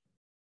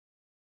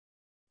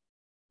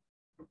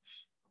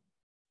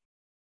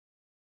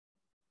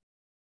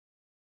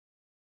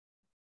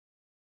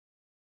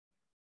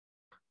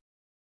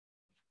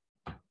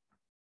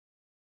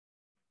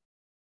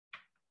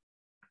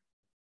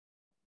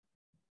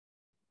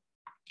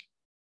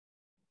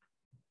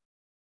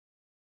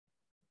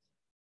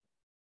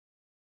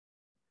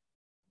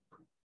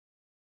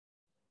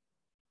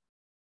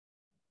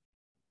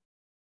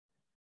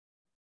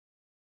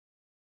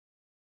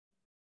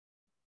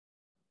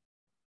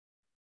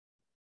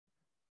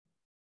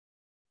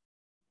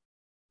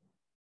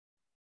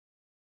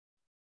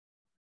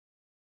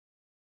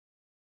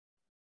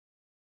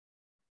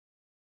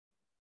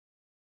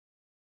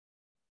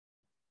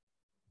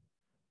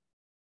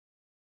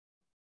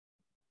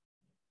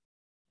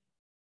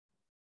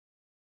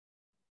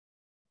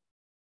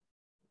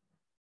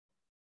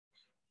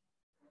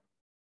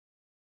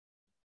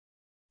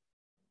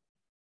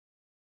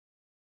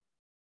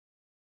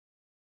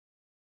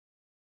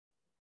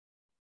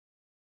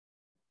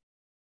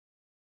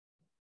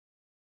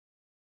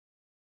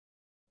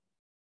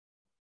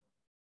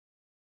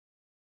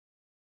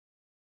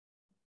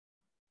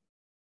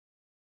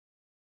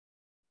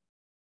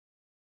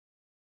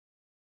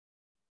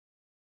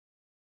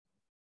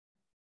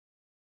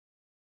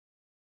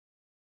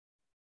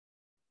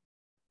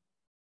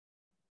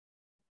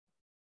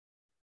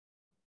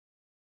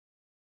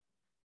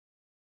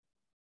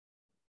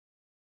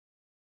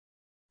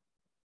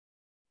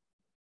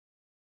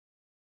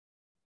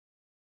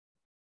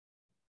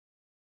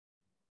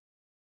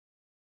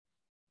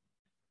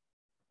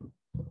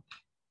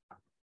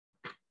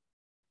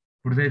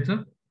 पुढे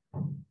जायचं.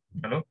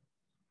 Hello.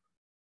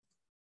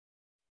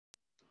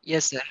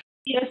 yes, sir.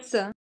 Yes,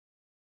 sir.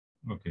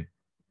 Okay.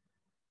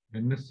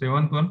 Then the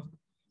seventh one.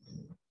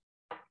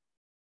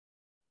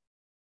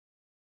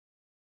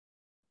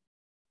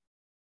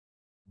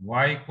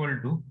 Y equal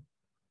to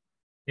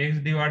x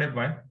divided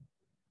by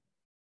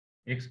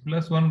x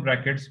plus 1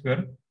 bracket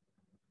square,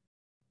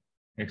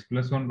 x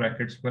plus 1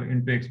 bracket square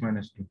into x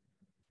minus 2.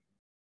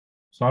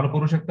 Solve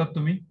करू शकतात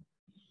तुम्ही?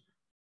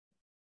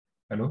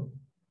 Hello.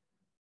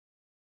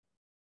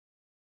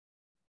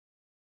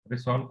 अरे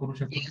solve करू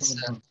Yes, sir.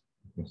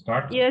 शकतो.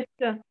 Start. Yes,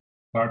 sir.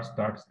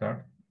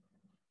 Start.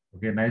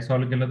 Okay, नाही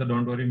solve केलं तर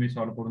don't worry, me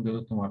solve करून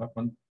देतो तुम्हाला,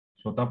 पण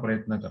स्वतः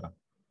प्रयत्न करा.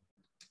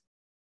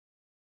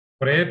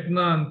 प्रयत्न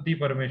अंती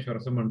परमेश्वर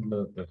असं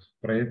म्हटलं जातं.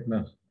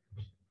 प्रयत्न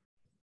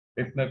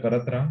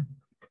करत राहा,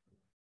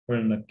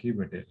 फळ नक्की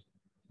भेटेल.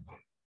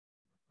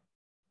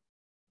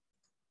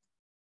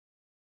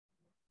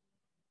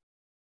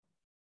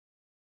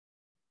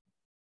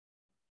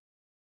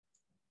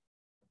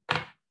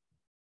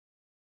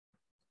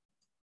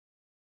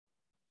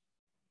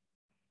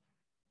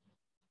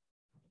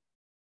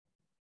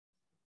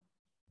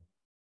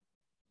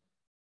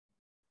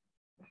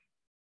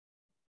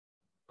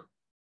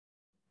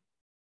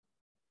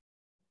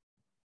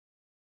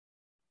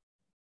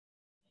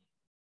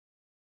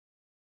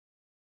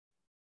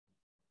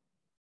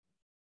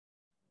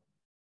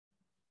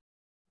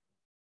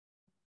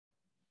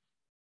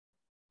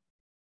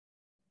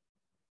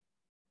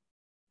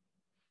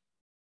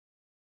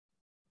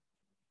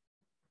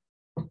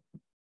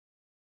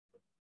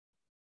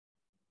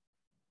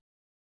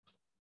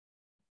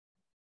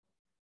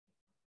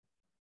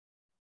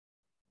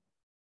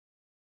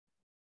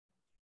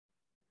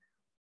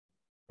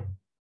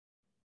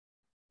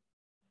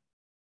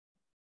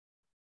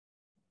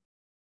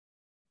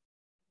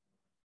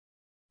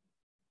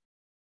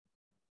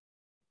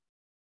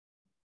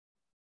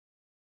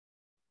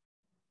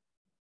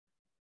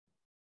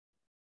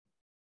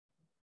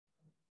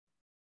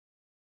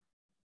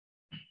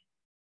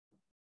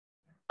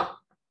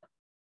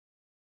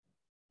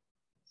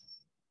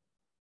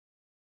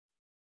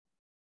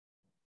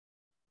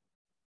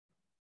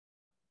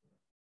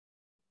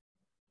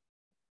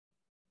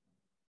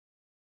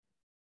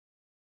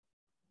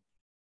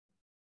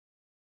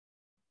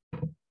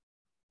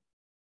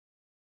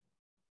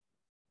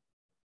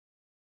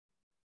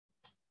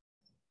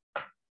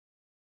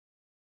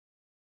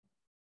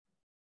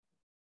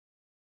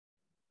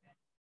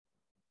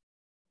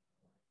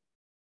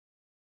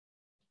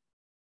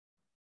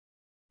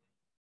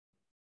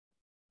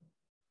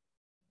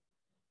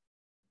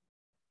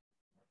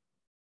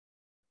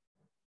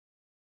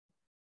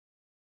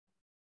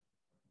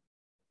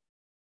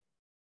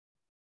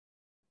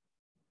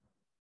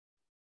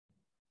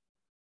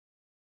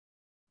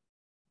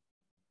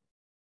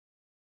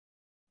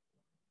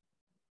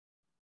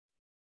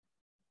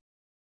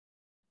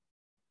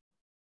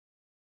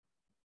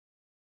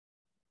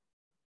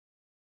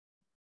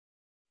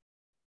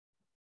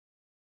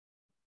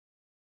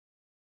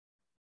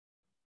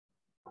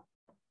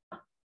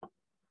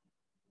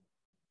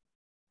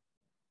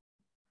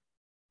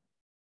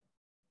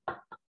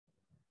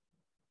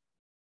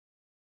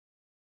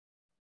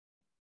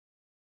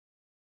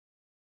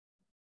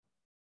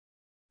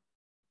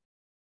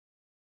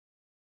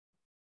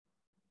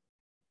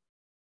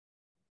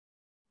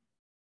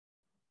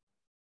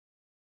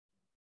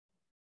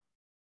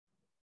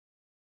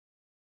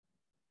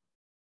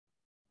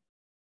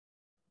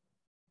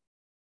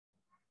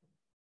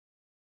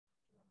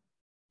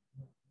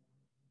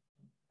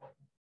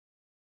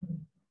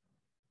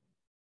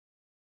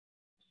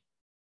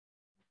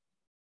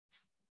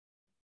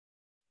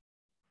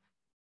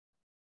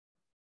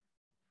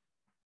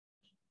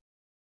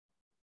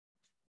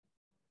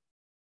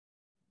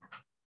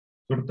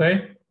 सुटतंय?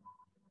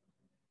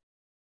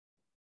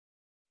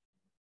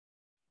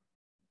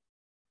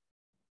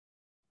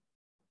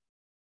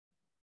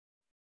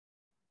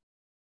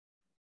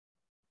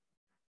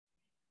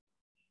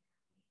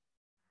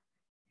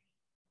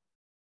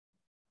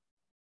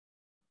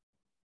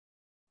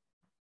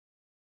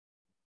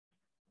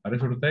 अरे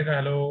सुटतंय का?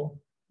 हॅलो.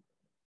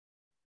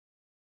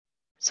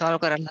 सॉल्व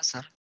करायला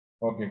सर.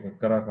 ओके,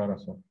 करा करा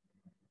सर.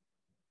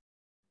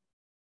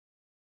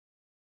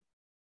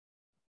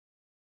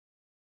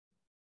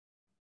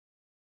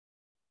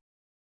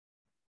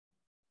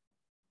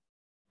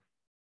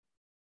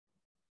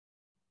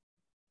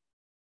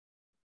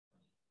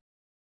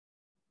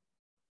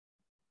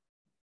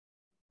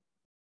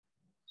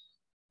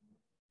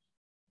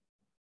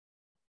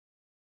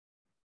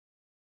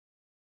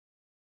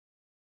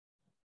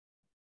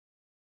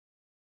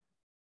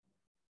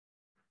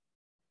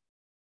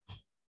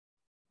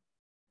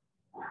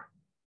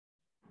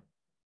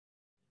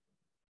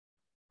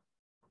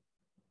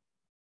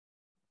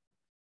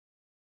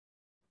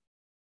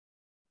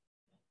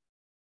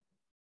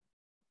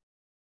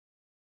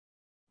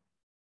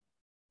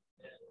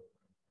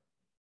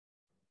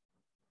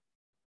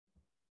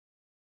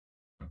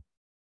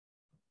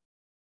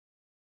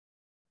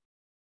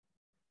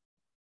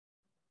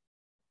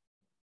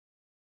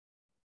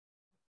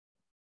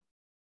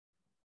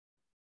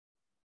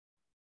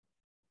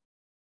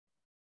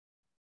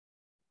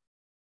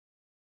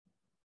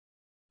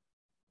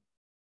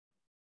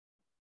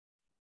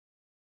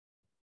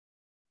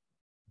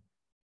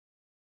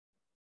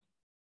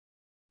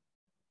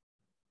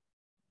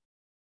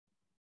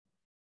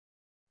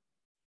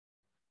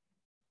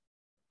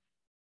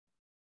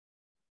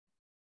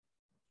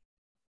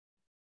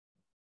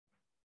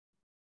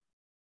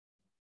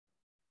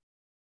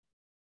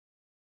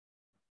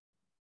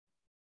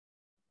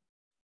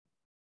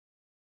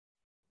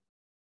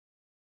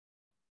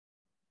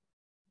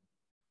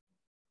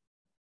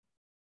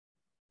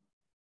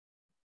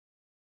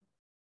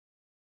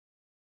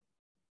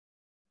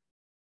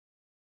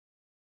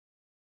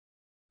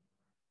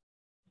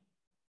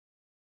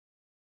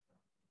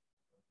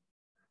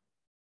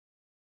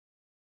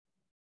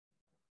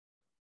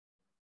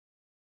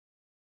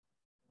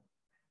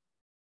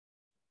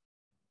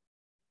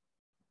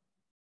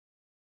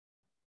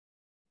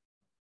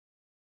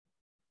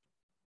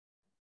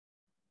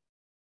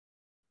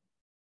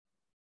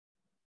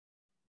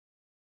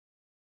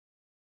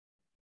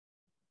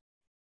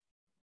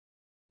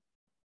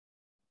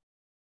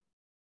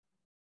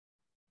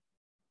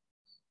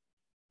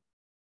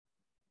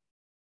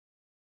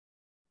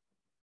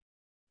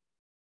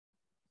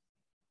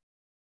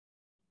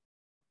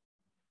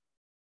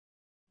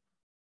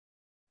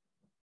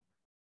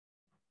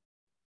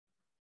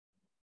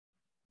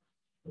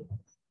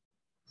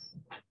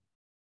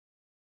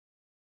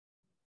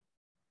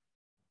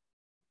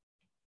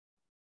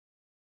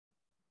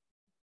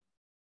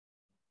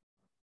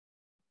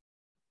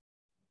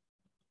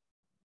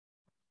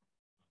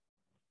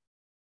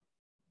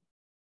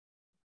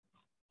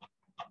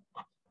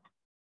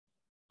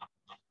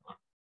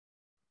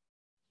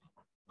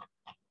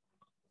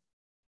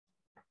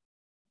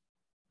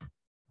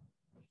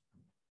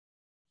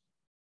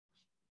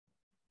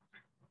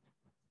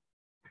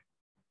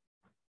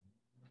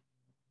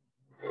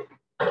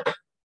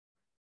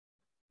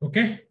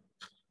 ओके,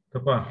 तर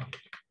पहा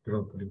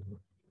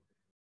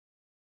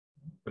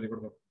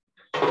पलीकडे.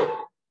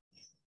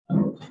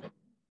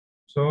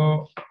 सो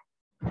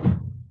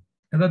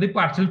याचा आधी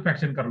पार्शियल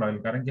फ्रॅक्शन करावं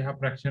लागेल, कारण की हा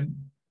फ्रॅक्शन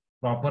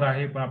प्रॉपर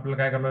आहे, पण आपल्याला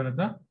काय करावं लागेल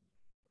आता?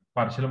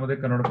 पार्शियल मध्ये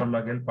कन्वर्ट करावं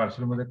लागेल.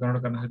 पार्शियल मध्ये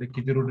कन्वर्ट करण्यासाठी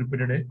किती रूट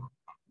रिपीटेड आहे?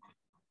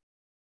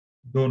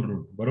 2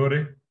 रूट, बरोबर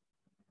आहे.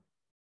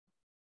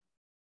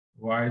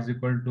 y is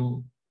equal to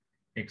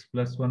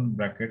x+1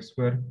 bracket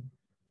square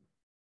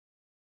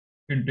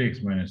into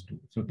x-2.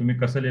 सो तुम्ही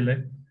कसं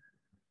लिहिलंय?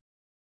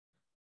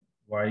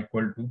 y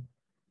equal to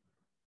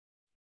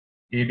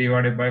a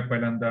divided by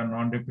पहिल्यांदा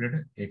नॉन रिपीटेड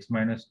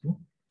x-2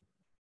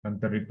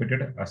 नंतर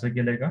रिपीटेड, असं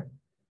केलंय का?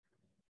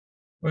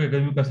 ओके,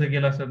 तुम्ही कसं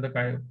केलं असेल तर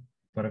काय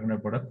फरक नाही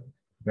पडत,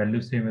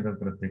 व्हॅल्यू सेम येतात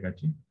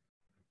प्रत्येकाची.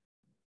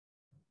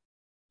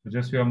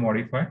 Just you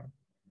modify,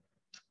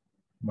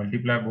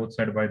 multiply both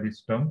side by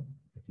this term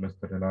plus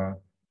करेला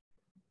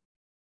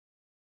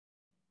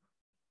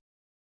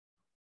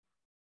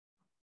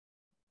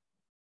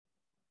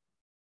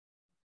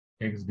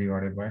x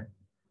divided by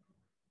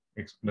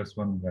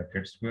x+1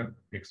 bracket square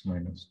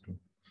x-2,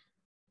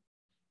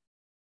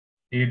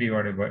 a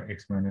divided by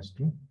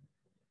x-2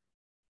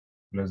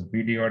 plus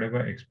b divided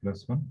by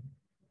x+1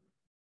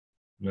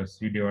 plus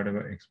c divided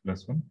by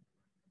x+1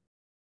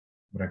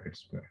 bracket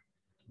square.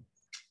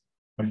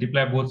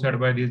 Multiply both sides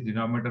by this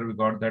denominator, we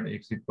got that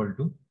x equal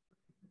to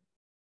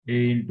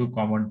a into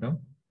common term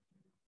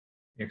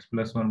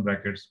x+1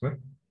 bracket square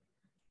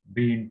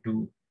b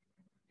into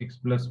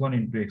x+1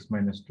 into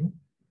x-2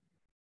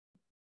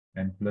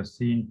 and plus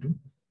c into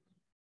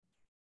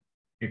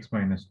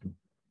x-2.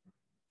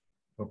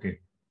 Okay,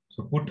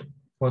 so put,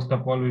 first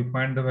of all we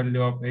find the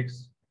value of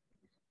x.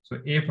 So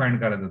a find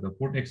करायचं होतं,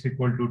 put x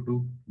equal to 2,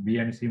 b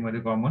आणि c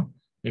मध्ये common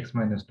x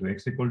minus 2.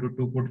 X equal to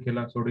 2 put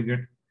kela, so we get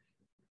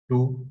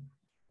 2.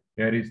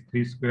 Here is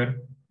 3 square.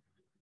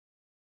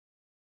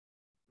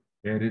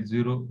 Here is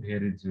 0.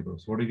 Here is 0.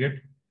 So we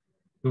get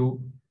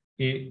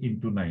 2a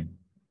into 9.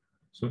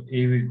 So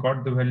a we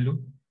got the value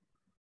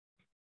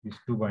is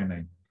 2 by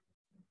 9.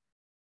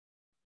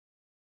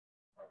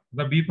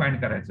 आता B find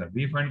करायचा.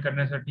 B find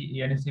करण्यासाठी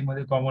ए आणि सी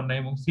मध्ये common नाही,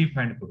 मग सी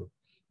find करू.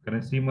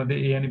 कारण सी मध्ये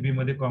ए आणि बी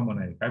मध्ये कॉमन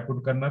आहे. काय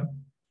पुट करणार?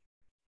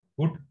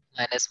 Put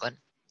 -1.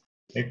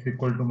 x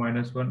equal to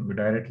 -1. We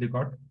directly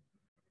got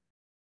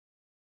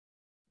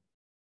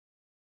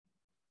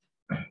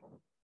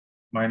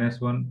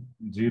 -1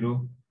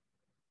 0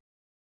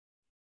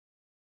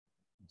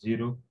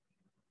 0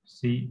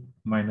 c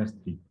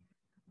 -3.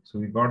 So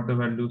we got the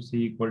value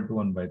c equal to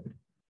 1 by 3.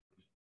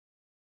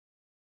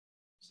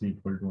 C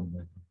equal to 1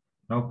 by 3.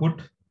 Now put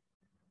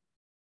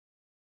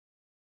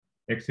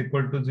x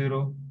equal to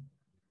 0,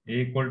 a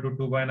equal to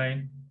 2 by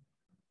 9,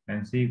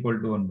 and c equal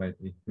to 1 by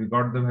 3. We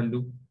got the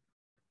value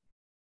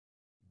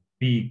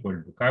b equal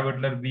to, काय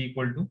म्हटलं b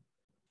equal to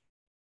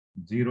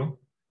 0,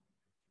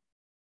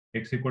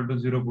 x equal to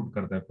 0 put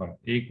करताय पहा,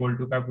 a equal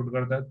to काय put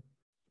करतात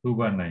 2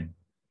 by 9,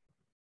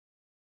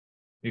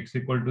 x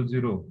equal to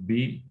 0,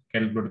 b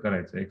calculate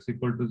करायचं, x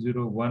equal to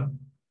 0 1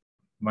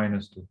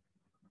 -2,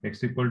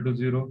 x equal to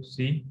 0,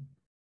 c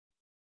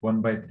 1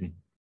 by 3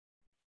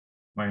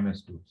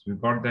 -2. So we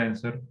got the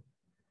answer.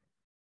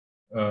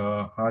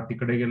 हा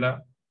तिकडे गेला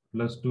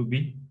 +2b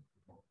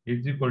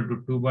is equal to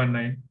 2 by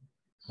 9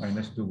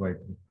 minus 2 by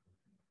 3.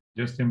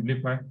 Just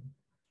simplify.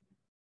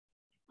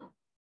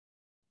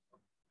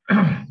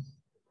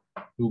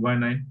 2 by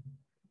 9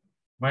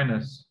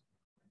 minus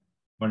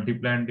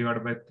multiply and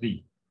divide by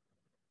 3.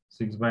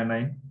 6 by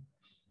 9.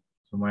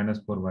 So minus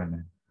 4 by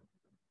 9.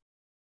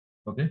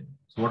 Okay.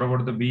 So what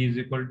about the b is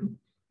equal to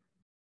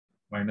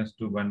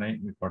 -2 by 9?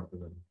 We got the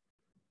value.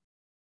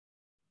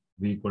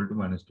 B equal to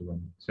 -2 by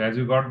 9. So as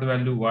we got the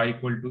value y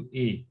equal to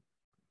a.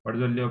 What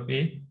is the value of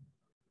a?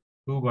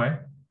 2 by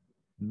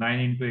 9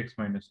 into x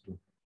minus 2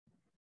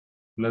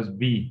 plus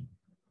b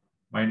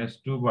minus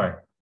 2 by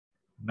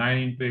 9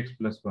 into x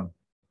plus 1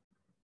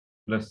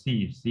 plus c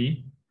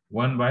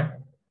 1 by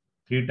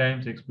 3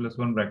 times x plus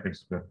 1 bracket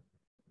square.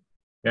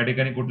 या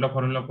ठिकाणी कुठला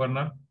formula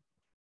वापरणार?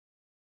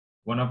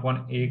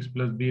 1/ax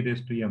plus b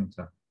raised to m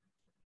चा,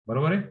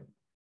 बरोबर आहे.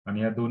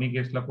 आणि या दोन्ही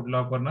केसला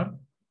कुठला वापरणार?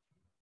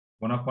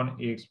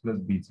 1/ax plus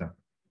b चा.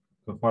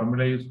 So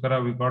formula use करा.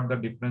 We got the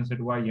difference at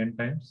y n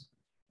times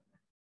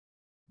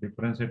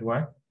difference at y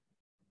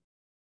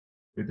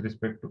with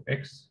respect to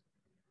x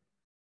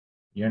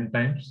n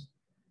times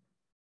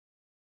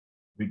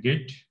we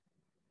get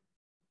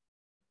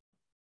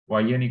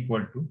yn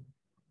equal to,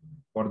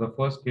 for the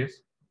first case,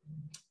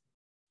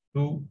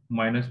 2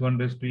 minus 1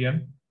 raised to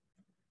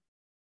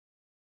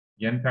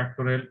n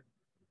factorial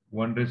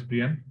 1 raised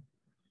to n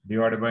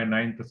divided by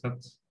 9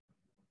 तसंच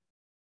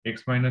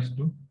x minus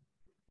 2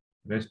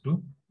 raised to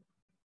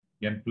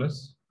n plus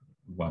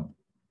 1.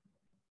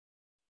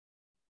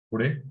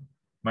 पुढे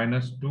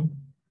 -2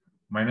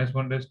 minus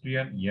 1 raised to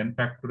n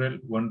factorial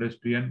 1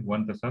 raised to n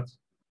 1 तसाच,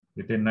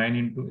 इथे 9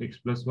 into x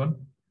plus 1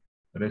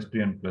 raised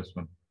to n plus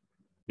 1,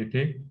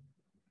 इथे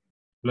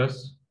plus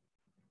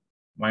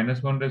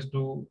 -1 raised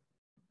to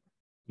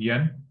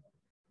n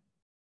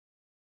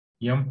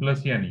m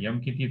plus n,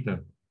 m किती इथं?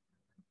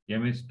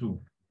 m is 2,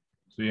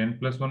 so n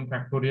plus 1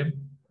 factorial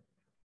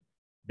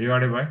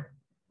divided by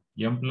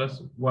m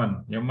plus 1,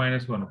 m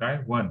minus 1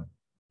 काय 1,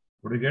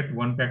 would you get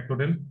 1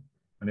 factorial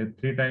and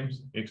 3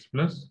 times x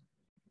plus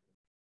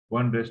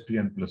 1 raised to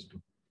n plus 2.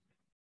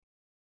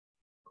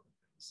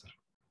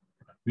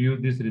 We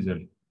use this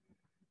result.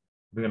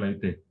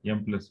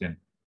 M plus n.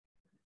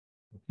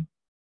 Okay.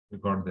 We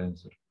got the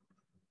answer.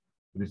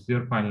 This is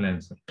your final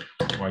answer.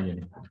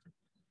 yn.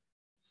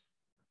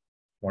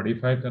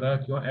 Modify करा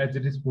किंवा as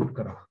it is put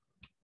करा.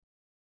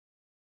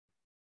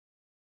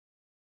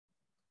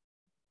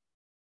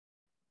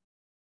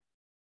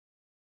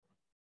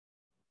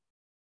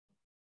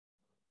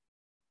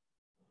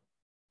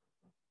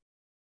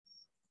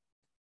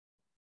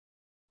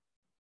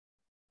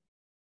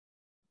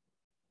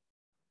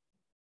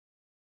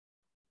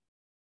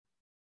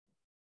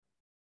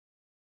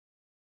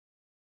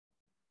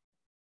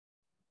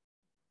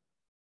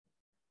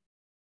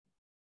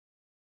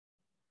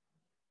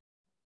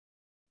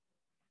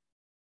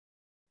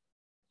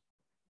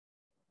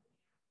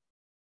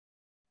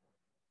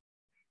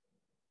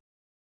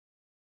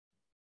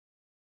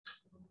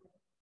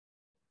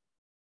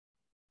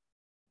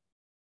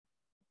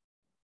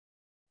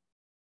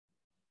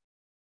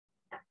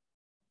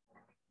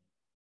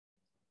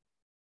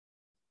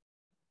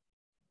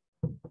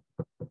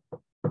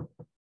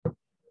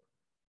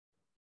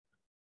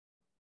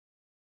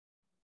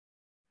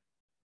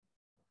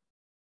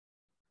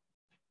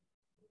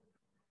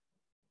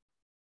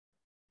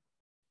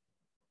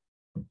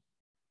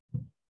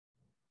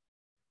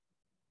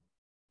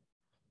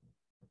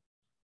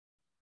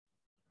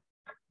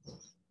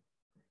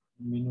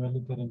 Meanwhile,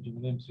 the MCQ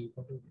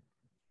MCQ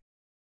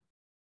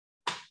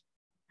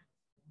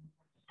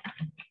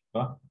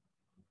का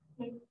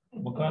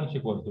मग काल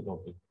शिकवलं तो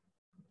topic.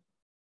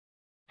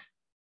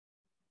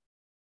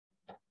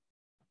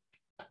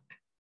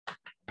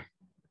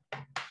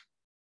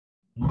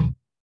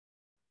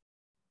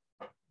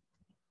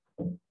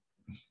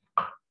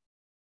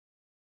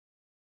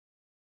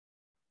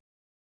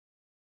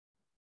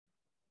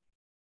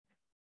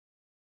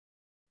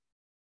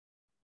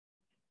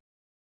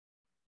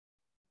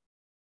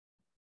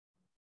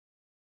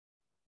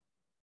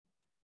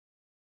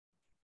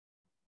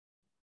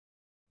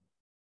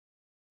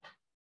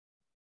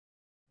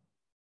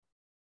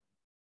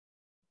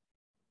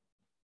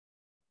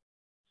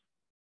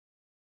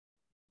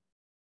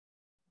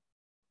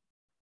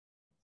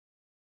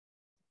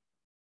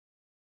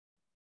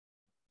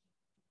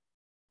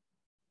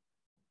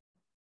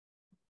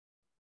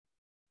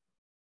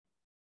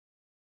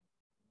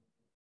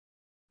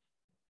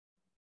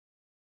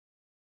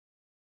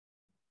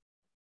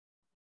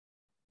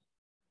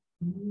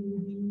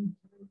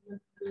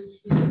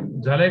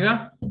 झालंय का?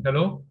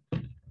 Hello.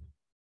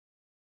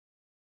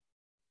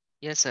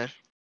 Yes, sir.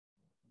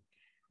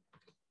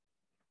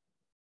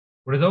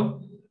 पुढे जाऊ.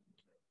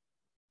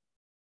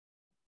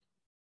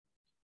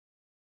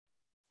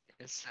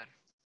 Yes, sir.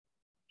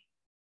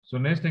 So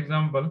next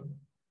example,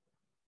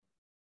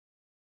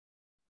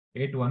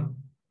 8-1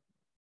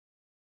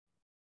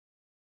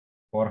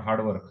 for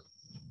hard work.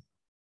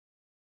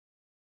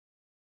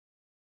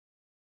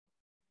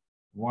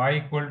 Y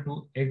equal to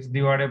x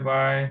divided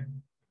by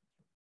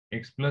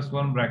x plus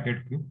 1 bracket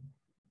cube.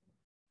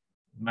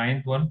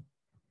 9th one,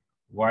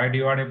 y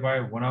divided by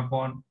 1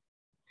 upon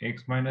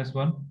x minus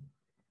 1,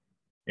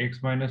 x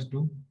minus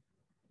 2,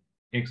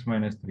 x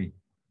minus 3.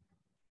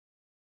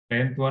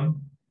 10th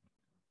one,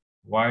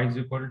 y is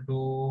equal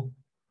to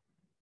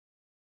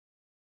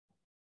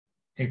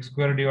x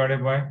square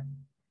divided by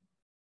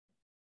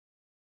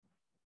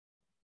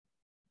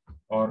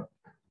or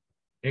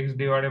x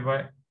divided by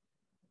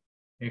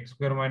x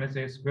square minus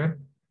a square.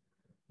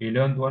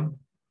 11th one,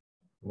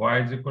 y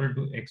is equal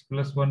to x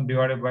plus 1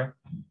 divided by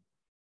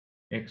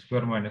x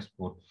square minus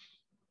 4.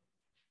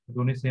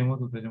 दोन्ही सेमच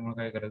होते त्याच्यामुळे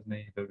काय गरज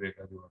नाही इथं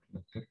वेगळा वाटलं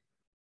तर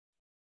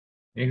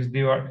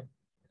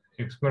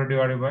x square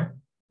divided by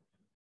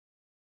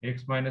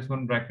x minus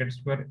 1 bracket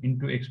square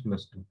into x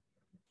plus 2.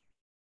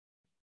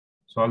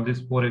 Solve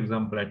this 4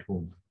 example at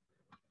home.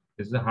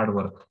 This is a hard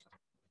work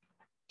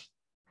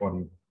for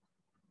you.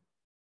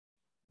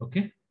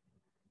 Okay.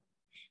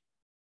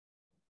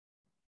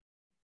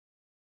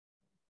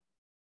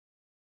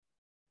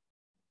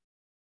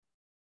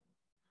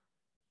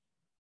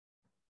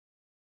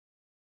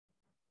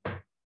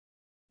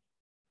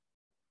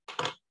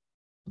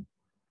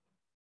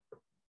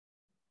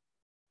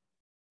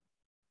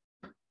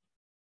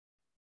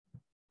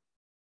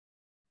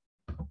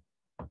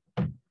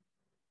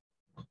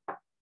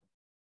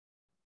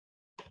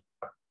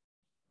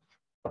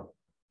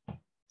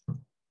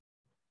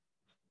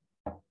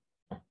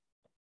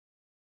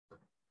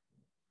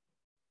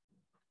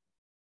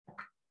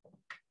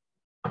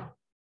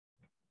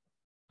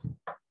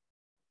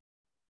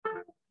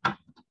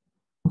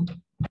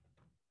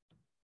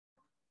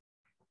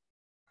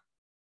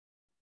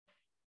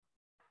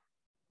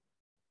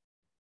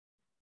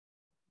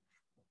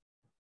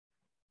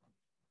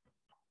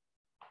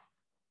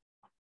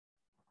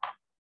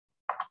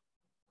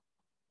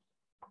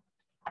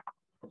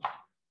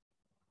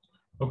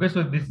 Okay,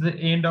 so this is the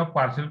end of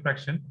partial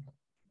fraction.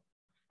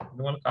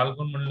 तुम्हाला काल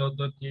पण म्हणलं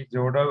होतं की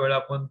जेवढा वेळ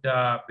आपण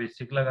त्या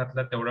बेसिकला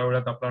घातला तेवढ्या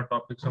वेळात आपला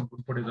टॉपिक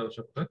संपून पुढे जाऊ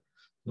शकतो.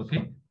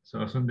 ओके,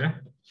 सो असून द्या.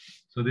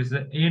 So this is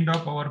the end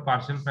of our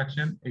partial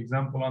fraction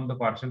example on the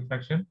partial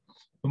fraction.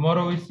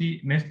 Tomorrow we see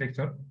next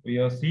lecture. We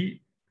will see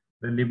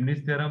the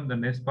Leibniz theorem, the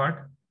next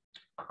part,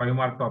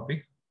 5-mark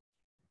topic.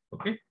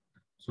 Okay,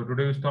 so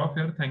today we stop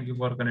here. Thank you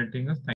for connecting us.